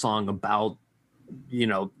made the song about,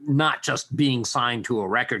 not just being signed to a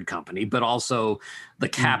record company, but also the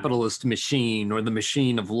capitalist machine or the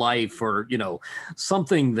machine of life, or,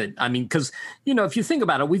 something that, because, if you think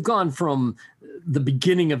about it, we've gone from the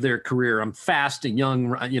beginning of their career, I'm fast and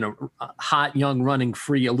young, hot, young, running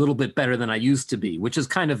free, a little bit better than I used to be, which is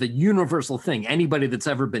kind of a universal thing. Anybody that's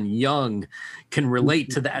ever been young can relate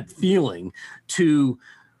to that feeling, to,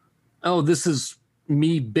 oh, this is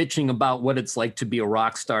me bitching about what it's like to be a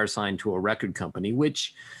rock star signed to a record company,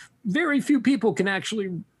 which very few people can actually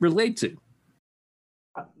relate to.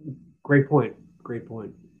 Great point.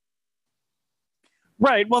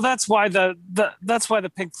 Right. Well, that's why that's why the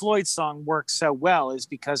Pink Floyd song works so well, is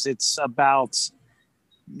because it's about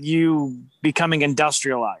you becoming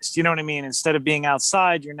industrialized. You know what I mean? Instead of being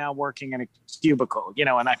outside, you're now working in a cubicle,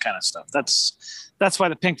 and that kind of stuff. That's why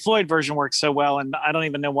the Pink Floyd version works so well. And I don't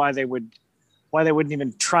even know why they wouldn't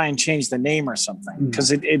even try and change the name or something,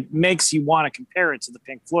 because it makes you want to compare it to the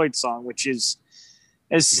Pink Floyd song, which is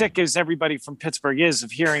as sick as everybody from Pittsburgh is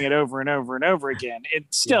of hearing it over and over and over again.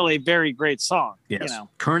 It's still a very great song. Yes.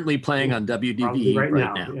 Currently playing on WDB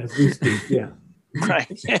right now. As we speak, yeah.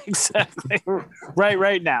 Right, exactly.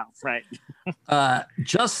 right now, right.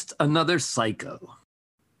 Just Another Psycho.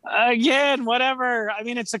 Again, whatever.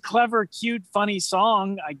 It's a clever, cute, funny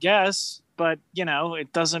song, I guess, but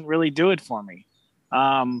it doesn't really do it for me.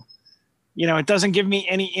 It doesn't give me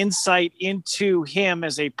any insight into him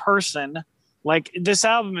as a person. Like, this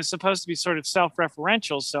album is supposed to be sort of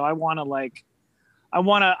self-referential, so I want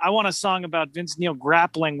a song about Vince Neil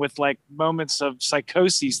grappling with like moments of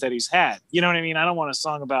psychoses that he's had. You know what I mean? I don't want a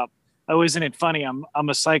song about, oh, isn't it funny? I'm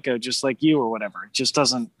a psycho just like you, or whatever. It just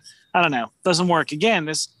doesn't work. Again,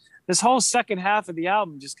 this whole second half of the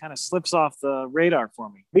album just kind of slips off the radar for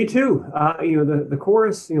me. Me too. The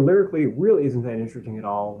chorus, lyrically really isn't that interesting at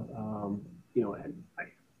all.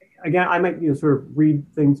 Again, I might, sort of read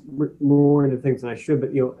things more into things than I should,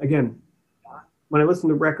 but, again, when I listen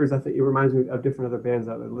to records, I think it reminds me of different other bands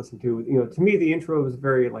that I listen to. To me, the intro is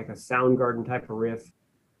very like a Soundgarden type of riff,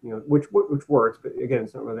 which works, but again,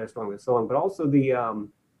 it's not really that strong of a song. But also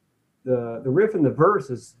the riff in the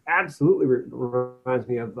verse is absolutely reminds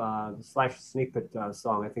me of the Slash Snake Pit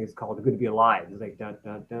song. I think it's called "Good to Be Alive." It's like da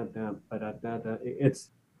da da da da da da.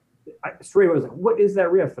 Straight away I was like, what is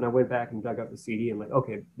that riff? And I went back and dug up the CD and like,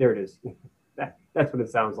 okay, there it is. That's what it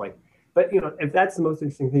sounds like. But if that's the most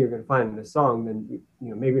interesting thing you're going to find in a song, then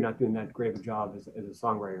maybe you're not doing that great of a job as a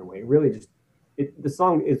songwriter in a way. It really just the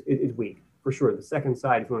song is weak for sure. The second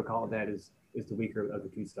side, if you want to call it that, is the weaker of the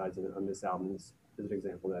two sides on this album. Is an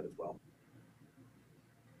example of that as well.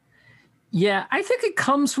 Yeah, I think it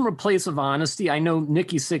comes from a place of honesty. I know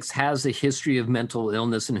Nikki Sixx has a history of mental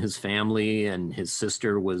illness in his family, and his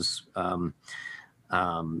sister was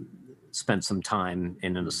spent some time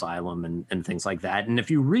in an asylum and things like that. And if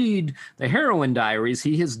you read the Heroin Diaries,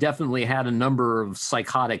 he has definitely had a number of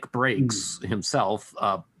psychotic breaks himself,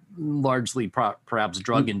 largely perhaps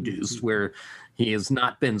drug-induced, where he has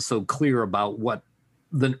not been so clear about what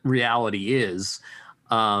the reality is.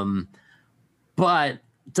 But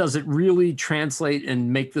does it really translate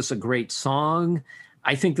and make this a great song?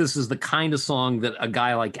 I think this is the kind of song that a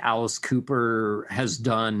guy like Alice Cooper has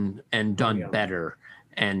done and done better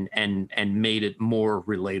and made it more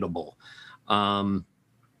relatable.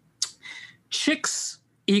 Chicks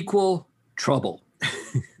equal trouble.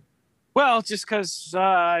 Well, just because,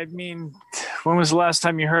 I mean, when was the last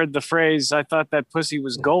time you heard the phrase, I thought that pussy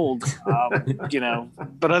was gold?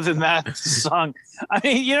 But other than that, the song, I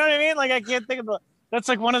mean, you know what I mean? Like, I can't think of that's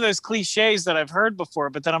like one of those cliches that I've heard before,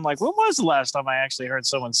 but then I'm like, when was the last time I actually heard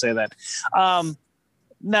someone say that?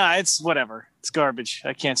 Nah, it's whatever. It's garbage.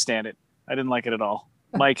 I can't stand it. I didn't like it at all.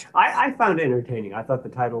 Mike? I found it entertaining. I thought the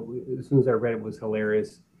title, as soon as I read it, was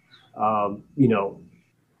hilarious. What's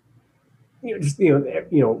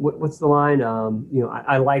the line?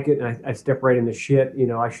 I like it, and I step right in the shit.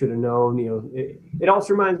 I should have known. It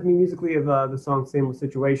also reminds me musically of the song "Same Old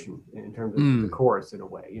Situation" in terms of the chorus, in a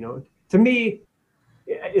way. To me,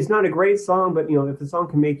 it's not a great song, but if the song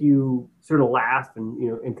can make you sort of laugh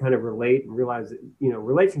and kind of relate and realize that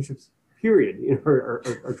relationships, period,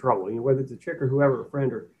 are trouble. Whether it's a chick or whoever, a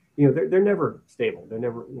friend, or they're never stable. They're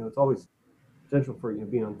never. It's always potential for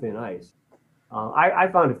being on thin ice. I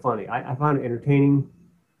found it funny. I found it entertaining,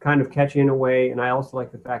 kind of catchy in a way, and I also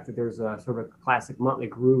like the fact that there's a sort of a classic Motley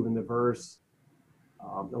groove in the verse.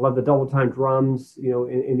 I love the double time drums,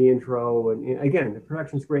 in the intro, and again, the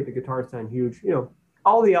production's great. The guitars sound huge.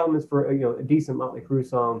 All the elements for a decent Motley Crue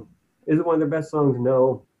song. Is it one of their best songs?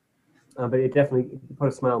 No, but it definitely put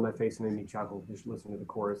a smile on my face and made me chuckle just listening to the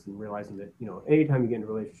chorus and realizing that anytime you get in a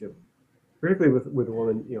relationship, particularly with a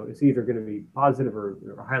woman, it's either going to be positive or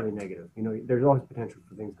highly negative. There's always potential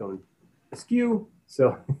for things going askew.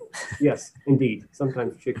 So, yes, indeed,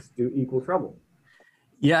 sometimes chicks do equal trouble.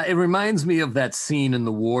 Yeah, it reminds me of that scene in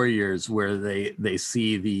The Warriors where they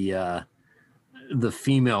see the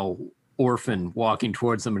female orphan walking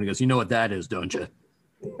towards them, and he goes, "You know what that is, don't you?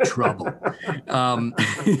 Trouble."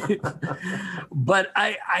 But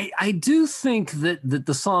I do think that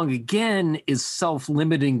the song again is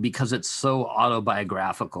self-limiting because it's so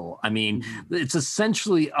autobiographical. I mean, it's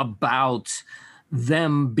essentially about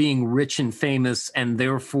them being rich and famous and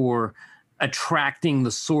therefore attracting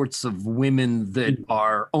the sorts of women that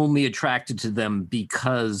are only attracted to them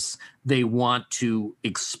because they want to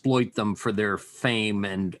exploit them for their fame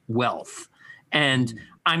and wealth. And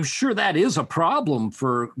I'm sure that is a problem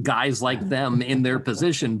for guys like them in their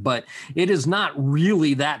position, but it is not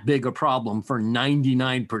really that big a problem for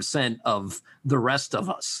 99% of the rest of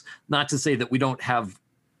us. Not to say that we don't have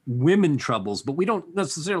women troubles, but we don't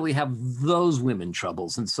necessarily have those women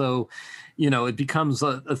troubles. And so, it becomes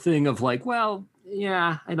a thing of like, well,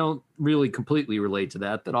 yeah, I don't really completely relate to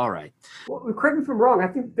that, but all right. Well, correct me if I'm wrong. I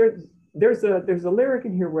think there's a lyric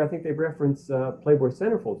in here where I think they reference Playboy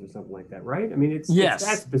centerfolds or something like that, right? I mean, it's that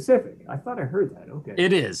specific. I thought I heard that. Okay.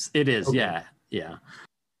 It is. Okay. Yeah.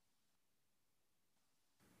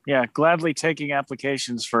 Yeah, gladly taking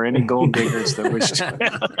applications for any gold diggers that wish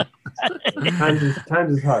to.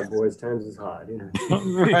 Times is hard, boys. Times is hard.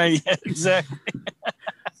 Right, yeah, exactly.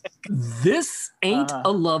 This ain't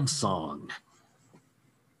a love song.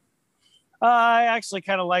 I actually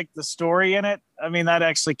kind of liked the story in it. I mean, that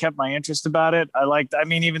actually kept my interest about it.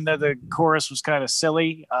 Even though the chorus was kind of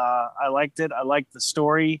silly, I liked it. I liked the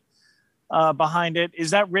story behind it.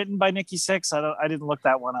 Is that written by Nikki Sixx? I didn't look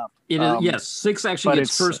that one up. It is, yes. Sixx actually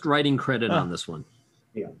gets first writing credit on this one.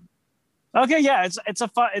 Yeah. Okay, yeah,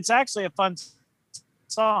 it's actually a fun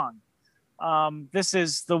song. This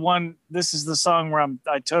is the song where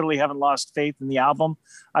I totally haven't lost faith in the album.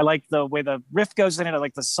 I like the way the riff goes in it. I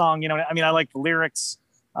like the song, I like the lyrics.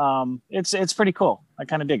 It's pretty cool. I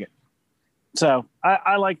kind of dig it. So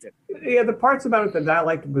I liked it. Yeah, the parts about it that I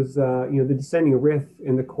liked was the descending riff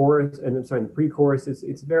in the chorus, and in the pre-chorus.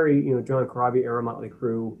 It's very John Corabi era Motley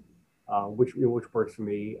Crue, which works for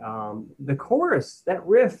me. The chorus, that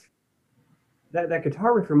riff, that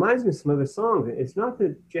guitar riff reminds me of some other songs. It's not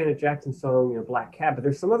the Janet Jackson song, Black Cat, but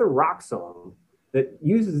there's some other rock song that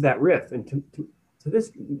uses that riff. And to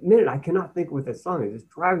this minute, I cannot think of what that song is. It's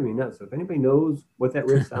driving me nuts. So if anybody knows what that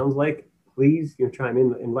riff sounds like, please chime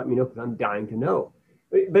in and let me know, because I'm dying to know.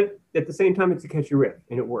 But at the same time, it's a catchy riff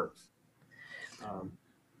and it works.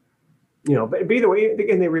 But either way,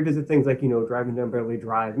 again, they revisit things like Driving Down Beverly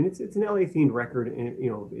Drive. I mean, it's an LA themed record, and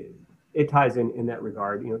it ties in that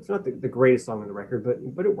regard. It's not the greatest song on the record,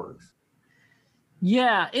 but it works.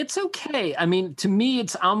 Yeah, it's okay. I mean, to me,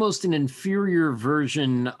 it's almost an inferior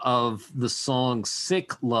version of the song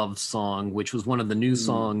Sick Love Song, which was one of the new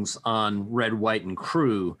songs on Red, White, and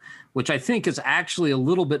Crew, which I think is actually a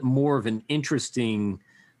little bit more of an interesting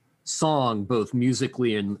song, both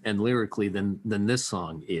musically and lyrically, than this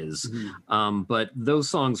song is. But those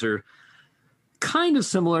songs are kind of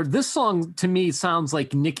similar. This song, to me, sounds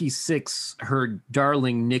like Nikki Sixx heard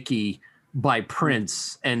Darling Nikki by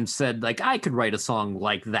Prince and said, like, I could write a song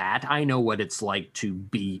like that. I know what it's like to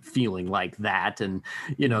be feeling like that. And,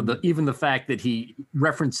 even the fact that he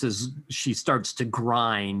references she starts to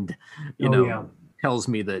grind, tells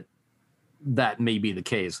me that may be the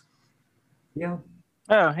case. Yeah.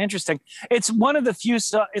 Oh, interesting. It's one of the few,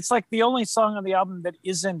 it's like the only song on the album that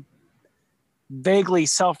isn't vaguely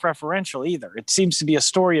self-referential either. It seems to be a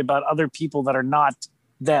story about other people that are not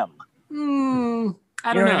them. I don't know.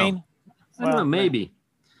 What I mean? I don't know, maybe.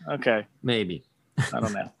 Okay. Maybe. I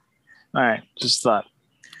don't know. All right, just thought.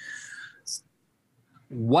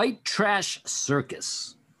 White Trash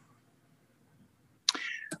Circus.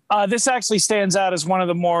 This actually stands out as one of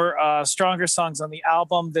the more stronger songs on the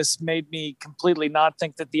album. This made me completely not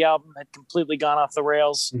think that the album had completely gone off the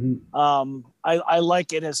rails. I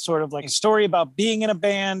like it as sort of like a story about being in a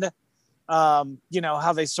band,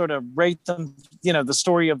 how they sort of rate them, the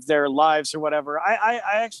story of their lives or whatever. I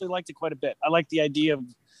actually liked it quite a bit. I like the idea of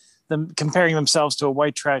them comparing themselves to a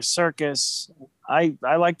white trash circus. I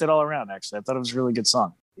liked it all around, actually. I thought it was a really good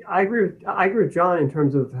song. I agree with John in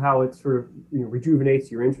terms of how it sort of rejuvenates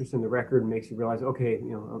your interest in the record and makes you realize, okay,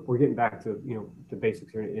 we're getting back to to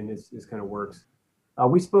basics here, and this kind of works.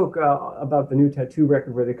 We spoke about the new Tattoo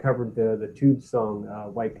record where they covered the Tube song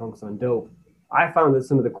 "White Punks on Dope." I found that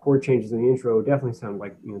some of the chord changes in the intro definitely sound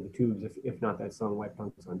like the Tubes, if not that song "White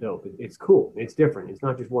Punks on Dope." It's cool. It's different. It's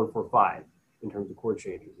not just 1-4-5 in terms of chord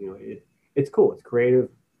changes. It's cool. It's creative.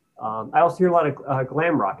 I also hear a lot of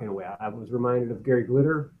glam rock in a way. I was reminded of Gary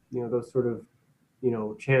Glitter, those sort of,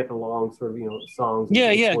 chant along sort of, songs.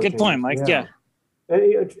 Yeah, good point, Mike. Yeah.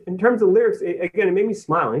 And in terms of lyrics, again, it made me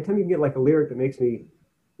smile. Anytime you can get like a lyric that makes me,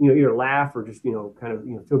 either laugh or just, kind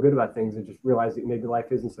of, feel good about things and just realize that maybe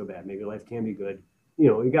life isn't so bad. Maybe life can be good.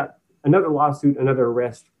 You got another lawsuit, another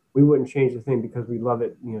arrest. We wouldn't change the thing because we love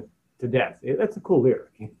it, to death. That's a cool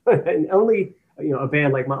lyric. And only, a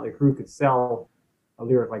band like Motley Crue could sell a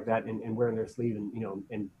lyric like that and wear in their sleeve and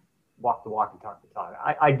and walk the walk and talk the talk.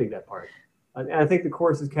 I dig that part, and I think the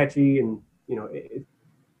chorus is catchy, and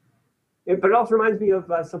but it also reminds me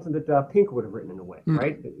of something that Pink would have written in a way,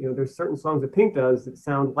 right? There's certain songs that Pink does that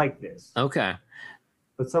sound like this. Okay,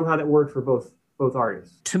 but somehow that worked for both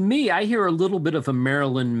artists. To me, I hear a little bit of a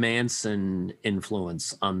Marilyn Manson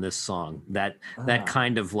influence on this song. That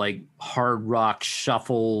kind of like hard rock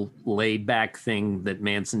shuffle, laid back thing that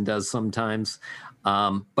Manson does sometimes.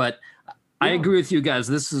 But I agree with you guys.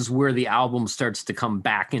 This is where the album starts to come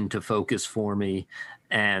back into focus for me.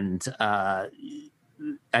 And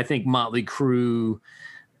I think Motley Crue,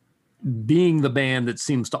 being the band that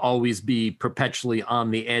seems to always be perpetually on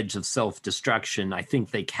the edge of self-destruction, I think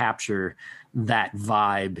they capture that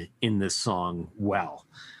vibe in this song well.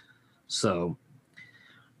 So,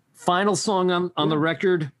 final song on the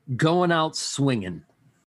record, Going Out Swingin'.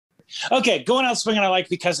 Okay, Going Out Swinging I like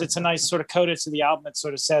because it's a nice sort of coda to the album. It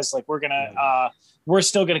sort of says like we're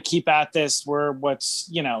still gonna keep at this. We're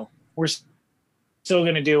still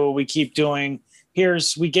gonna do what we keep doing.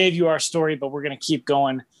 We gave you our story, but we're gonna keep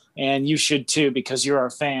going, and you should too because you're our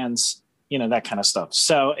fans. That kind of stuff.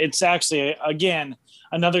 So it's actually again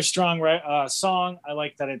another strong song. I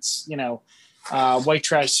like that it's White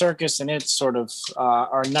Trash Circus, and it's sort of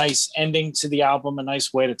our nice ending to the album, a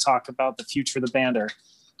nice way to talk about the future of the band or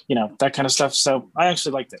that kind of stuff. So I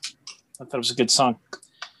actually liked it. I thought it was a good song.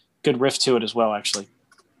 Good riff to it as well, actually.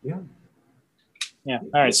 Yeah. Yeah.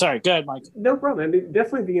 All right. Sorry. Go ahead, Mike. No problem. I mean,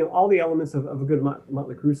 definitely all the elements of a good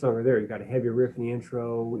Motley Crue song are there. You got a heavy riff in the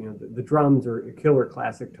intro. The drums are a killer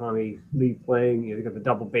classic Tommy Lee playing. You got the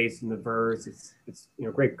double bass in the verse. It's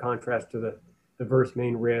great contrast to the verse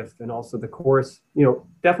main riff, and also the chorus.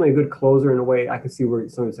 Definitely a good closer in a way. I could see where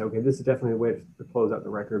someone would say, okay, this is definitely a way to close out the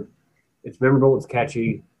record. It's memorable. It's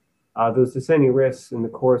catchy. Those descending riffs in the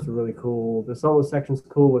chorus are really cool. The solo section's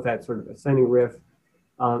cool with that sort of ascending riff.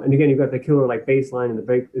 And again, you've got the killer like bass line in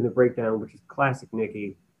the breakdown, which is classic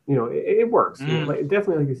Nicky. It works.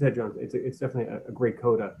 Definitely, like you said, John, it's definitely a great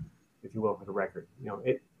coda, if you will, for the record.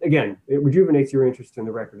 It rejuvenates your interest in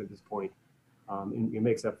the record at this point. And it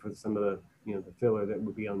makes up for some of the the filler that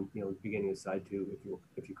would be on the beginning of side two,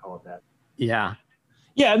 if you call it that. Yeah.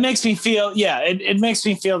 Yeah, it makes me feel. Yeah, it makes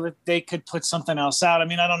me feel that they could put something else out. I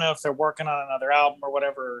mean, I don't know if they're working on another album or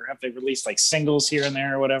whatever. Or have they released like singles here and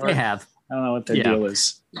there or whatever? They have. I don't know what their deal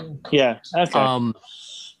is. Yeah. Okay.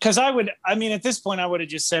 Because at this point, I would have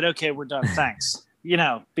just said, okay, we're done. Thanks.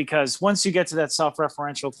 Because once you get to that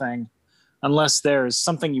self-referential thing, unless there's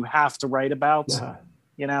something you have to write about,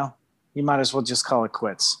 you might as well just call it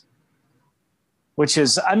quits. Which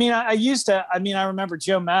is, I remember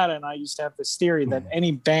Joe Madden. I used to have this theory that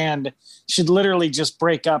any band should literally just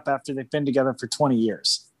break up after they've been together for 20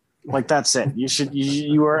 years. Like, that's it.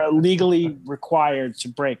 You are legally required to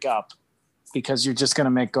break up because you're just going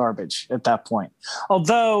to make garbage at that point.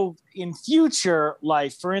 Although in future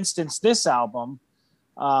life, for instance, this album,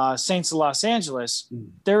 Saints of Los Angeles,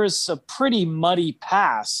 there is a pretty muddy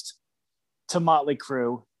past to Motley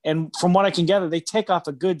Crue. And from what I can gather, they take off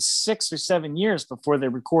a good 6 or 7 years before they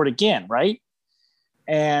record again, right?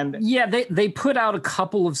 And yeah, they put out a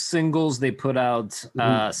couple of singles. They put out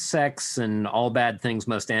Sex and All Bad Things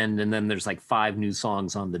Must End, and then there's like 5 new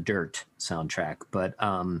songs on the Dirt soundtrack. But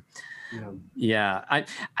I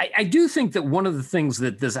do think that one of the things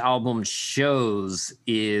that this album shows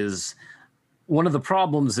is one of the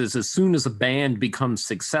problems is as soon as a band becomes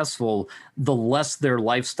successful, the less their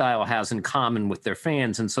lifestyle has in common with their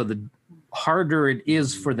fans. And so the harder it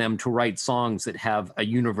is for them to write songs that have a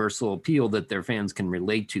universal appeal that their fans can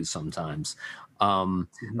relate to sometimes.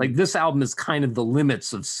 Like this album is kind of the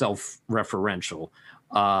limits of self-referential.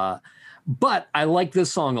 But I like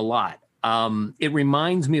this song a lot. It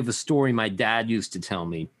reminds me of a story my dad used to tell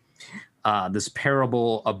me, this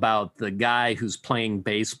parable about the guy who's playing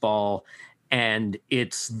baseball and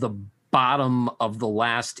it's the bottom of the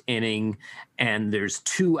last inning and there's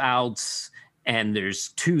 2 outs and there's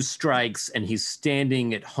 2 strikes and he's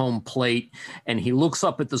standing at home plate and he looks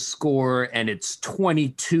up at the score and it's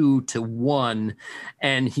 22-1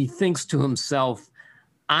 and he thinks to himself,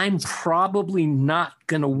 I'm probably not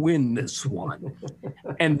going to win this one.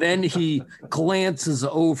 And then he glances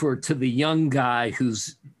over to the young guy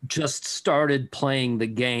who's just started playing the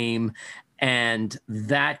game. And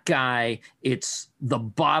that guy, it's the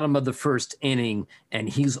bottom of the first inning, and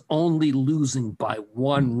he's only losing by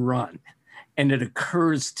 1 run. And it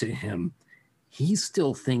occurs to him, he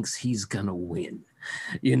still thinks he's going to win,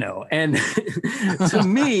 And to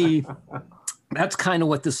me, that's kind of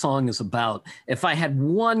what the song is about. If I had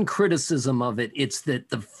one criticism of it, it's that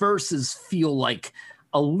the verses feel like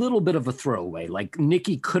a little bit of a throwaway. Like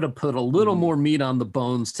Nicky could have put a little more meat on the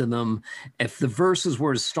bones to them. If the verses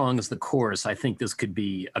were as strong as the chorus, I think this could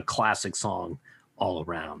be a classic song all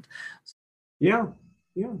around. Yeah.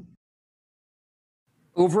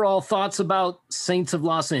 Overall thoughts about Saints of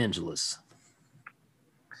Los Angeles?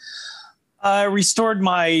 Restored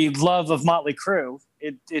my love of Motley Crue.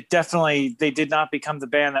 It definitely, they did not become the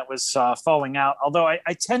band that was falling out. Although I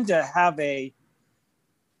tend to have a,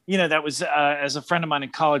 that was, as a friend of mine in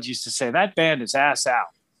college used to say, that band is ass out,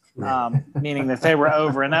 meaning that they were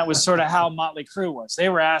over. And that was sort of how Motley Crue was. They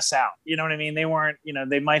were ass out. You know what I mean? They weren't,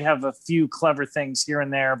 they might have a few clever things here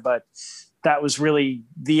and there, but that was really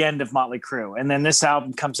the end of Motley Crue. And then this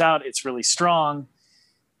album comes out. It's really strong.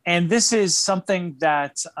 And this is something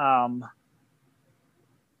that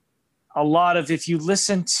a lot of, if you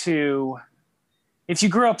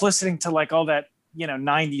grew up listening to like all that,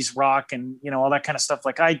 90s rock and, all that kind of stuff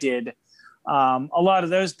like I did, a lot of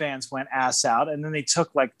those bands went ass out. And then they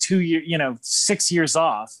took like 6 years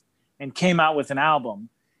off and came out with an album.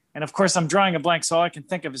 And of course, I'm drawing a blank. So all I can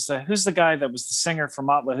think of is who's the guy that was the singer for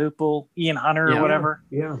Motley Hoople, Ian Hunter or whatever.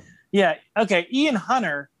 Yeah. Okay. Ian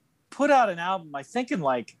Hunter put out an album, I think in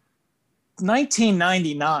like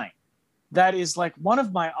 1999. That is like one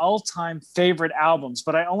of my all-time favorite albums,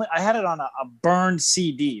 but I had it on a burned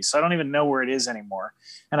CD, so I don't even know where it is anymore.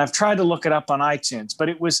 And I've tried to look it up on iTunes, but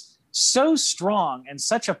it was so strong and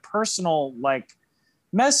such a personal like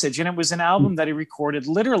message. And it was an album that he recorded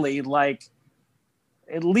literally like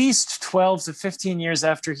at least 12 to 15 years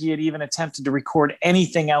after he had even attempted to record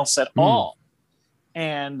anything else at all.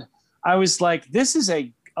 And I was like, this is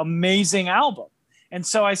a amazing album. And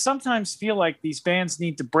so I sometimes feel like these bands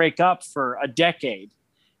need to break up for a decade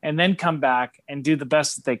and then come back and do the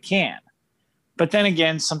best that they can. But then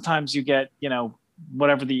again, sometimes you get,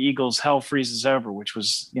 whatever the Eagles' Hell Freezes Over, which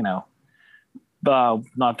was,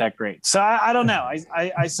 not that great. So I don't know.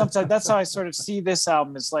 I sometimes, that's how I sort of see this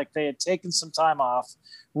album, is like they had taken some time off,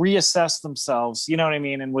 reassessed themselves, you know what I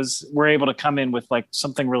mean? And were able to come in with like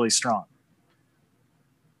something really strong.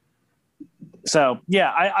 So yeah,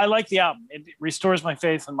 I like the album. It restores my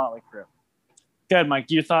faith in Motley Crue. Go ahead, Mike.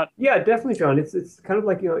 Your thought? Yeah, definitely, John. It's kind of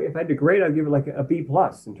like, if I had to grade, I'd give it like a B+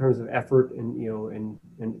 in terms of effort and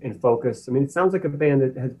and focus. I mean, it sounds like a band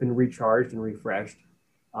that has been recharged and refreshed.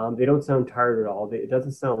 They don't sound tired at all. It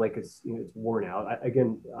doesn't sound like it's it's worn out.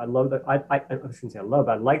 I love that. I shouldn't say I love.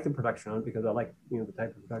 I like the production on it because I like the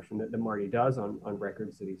type of production that Marty does on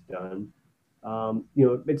records that he's done.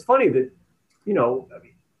 It's funny that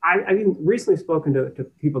I've recently spoken to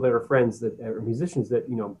people that are friends that are musicians that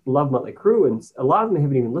love Motley Crue, and a lot of them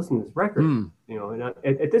haven't even listened to this record. And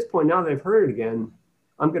at this point, now that I've heard it again,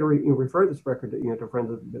 I'm going to refer this record to friends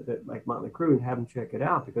that like Motley Crue and have them check it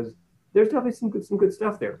out, because there's definitely some good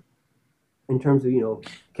stuff there in terms of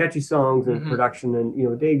catchy songs and production.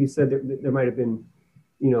 And Dave, you said there might have been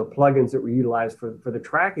plugins that were utilized for the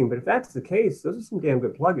tracking, but if that's the case, those are some damn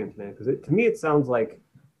good plugins, man. Because to me, it sounds like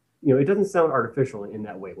it doesn't sound artificial in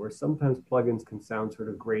that way, where sometimes plugins can sound sort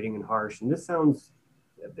of grating and harsh. And this sounds,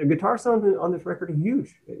 the guitar sounds on this record are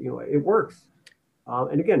huge. It works.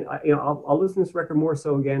 And again, I'll listen to this record more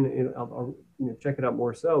so again, and I'll check it out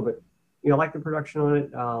more so. But I like the production on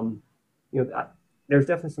it. There's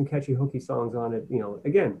definitely some catchy, hooky songs on it.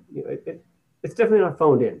 Again, it's definitely not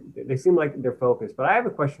phoned in. They seem like they're focused. But I have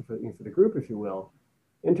a question for the group, if you will,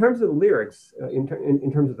 in terms of the lyrics, in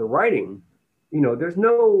terms of the writing. There's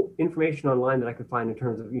no information online that I could find in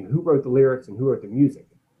terms of who wrote the lyrics and who wrote the music.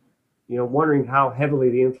 Wondering how heavily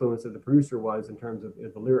the influence of the producer was in terms of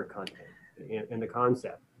the lyric content and the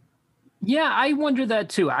concept. Yeah, I wonder that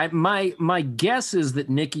too. My guess is that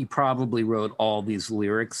Nicky probably wrote all these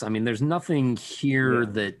lyrics. I mean, there's nothing here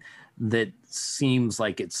that seems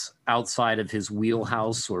like it's outside of his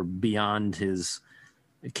wheelhouse or beyond his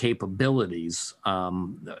capabilities, but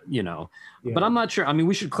I'm not sure. I mean,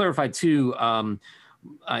 we should clarify too. I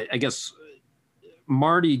guess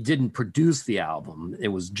Marty didn't produce the album. It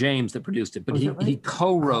was James that produced it, but he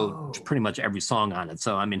co-wrote pretty much every song on it.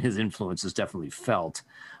 So, I mean, his influence is definitely felt.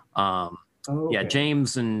 Yeah,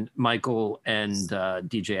 James and Michael and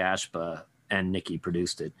DJ Ashba and Nicky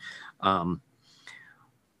produced it.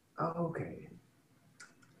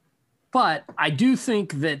 But I do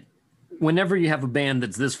think that whenever you have a band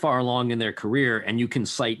that's this far along in their career and you can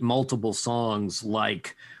cite multiple songs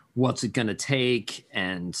like What's It Gonna Take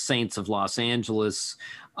and Saints of Los Angeles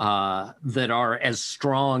that are as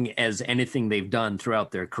strong as anything they've done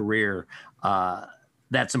throughout their career,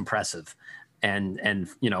 that's impressive. And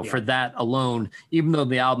for that alone, even though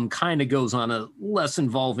the album kind of goes on a less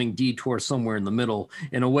involving detour somewhere in the middle,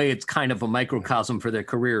 in a way, it's kind of a microcosm for their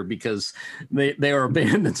career, because they are a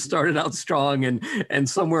band that started out strong and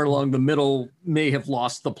somewhere along the middle may have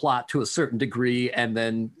lost the plot to a certain degree and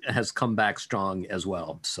then has come back strong as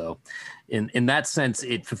well. So in that sense,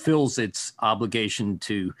 it fulfills its obligation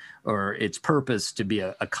or its purpose to be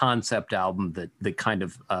a concept album that kind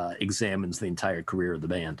of examines the entire career of the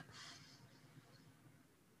band.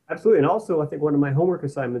 Absolutely. And also, I think one of my homework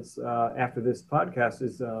assignments after this podcast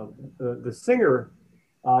is the singer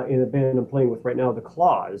in the band I'm playing with right now, The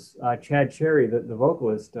Claws, Chad Cherry, the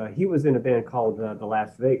vocalist. He was in a band called The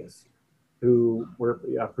Las Vegas, who were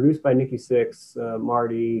produced by Nikki Sixx,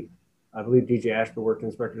 Marty, I believe DJ Ashba worked on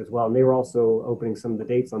this record as well. And they were also opening some of the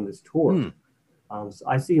dates on this tour. So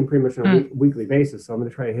I see him pretty much on a weekly basis. So I'm going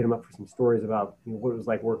to try to hit him up for some stories about what it was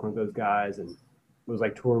like working with those guys and what it was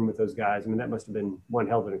like touring with those guys. I mean, that must have been one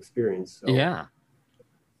hell of an experience. So, yeah.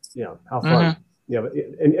 How fun. Yeah, but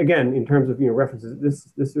and again, in terms of references,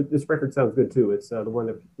 this record sounds good too. It's the one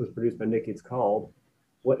that was produced by Nicky. It's called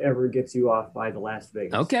 "Whatever Gets You Off" by the Las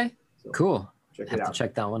Vegas. Okay, so cool. Check it out.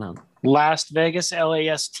 Check that one out. Las Vegas,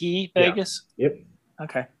 LAST Vegas. Yeah. Yep.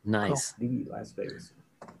 Okay. Nice. Cool. The Las Vegas.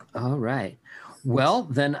 All right. Well,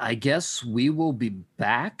 then I guess we will be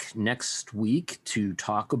back next week to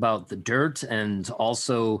talk about The Dirt. And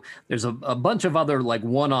also there's a bunch of other like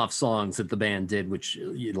one-off songs that the band did, which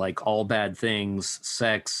like All Bad Things,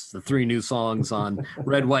 Sex, the 3 new songs on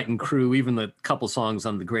Red, White, and Crew, even the couple songs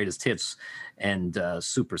on the Greatest Hits and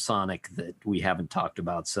Supersonic that we haven't talked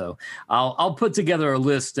about. So I'll put together a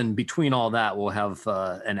list, and between all that, we'll have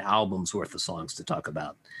an album's worth of songs to talk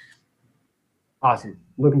about. Awesome.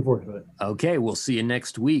 Looking forward to it. Okay, we'll see you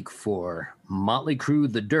next week for Motley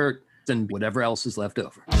Crue, The Dirt, and whatever else is left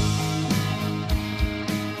over.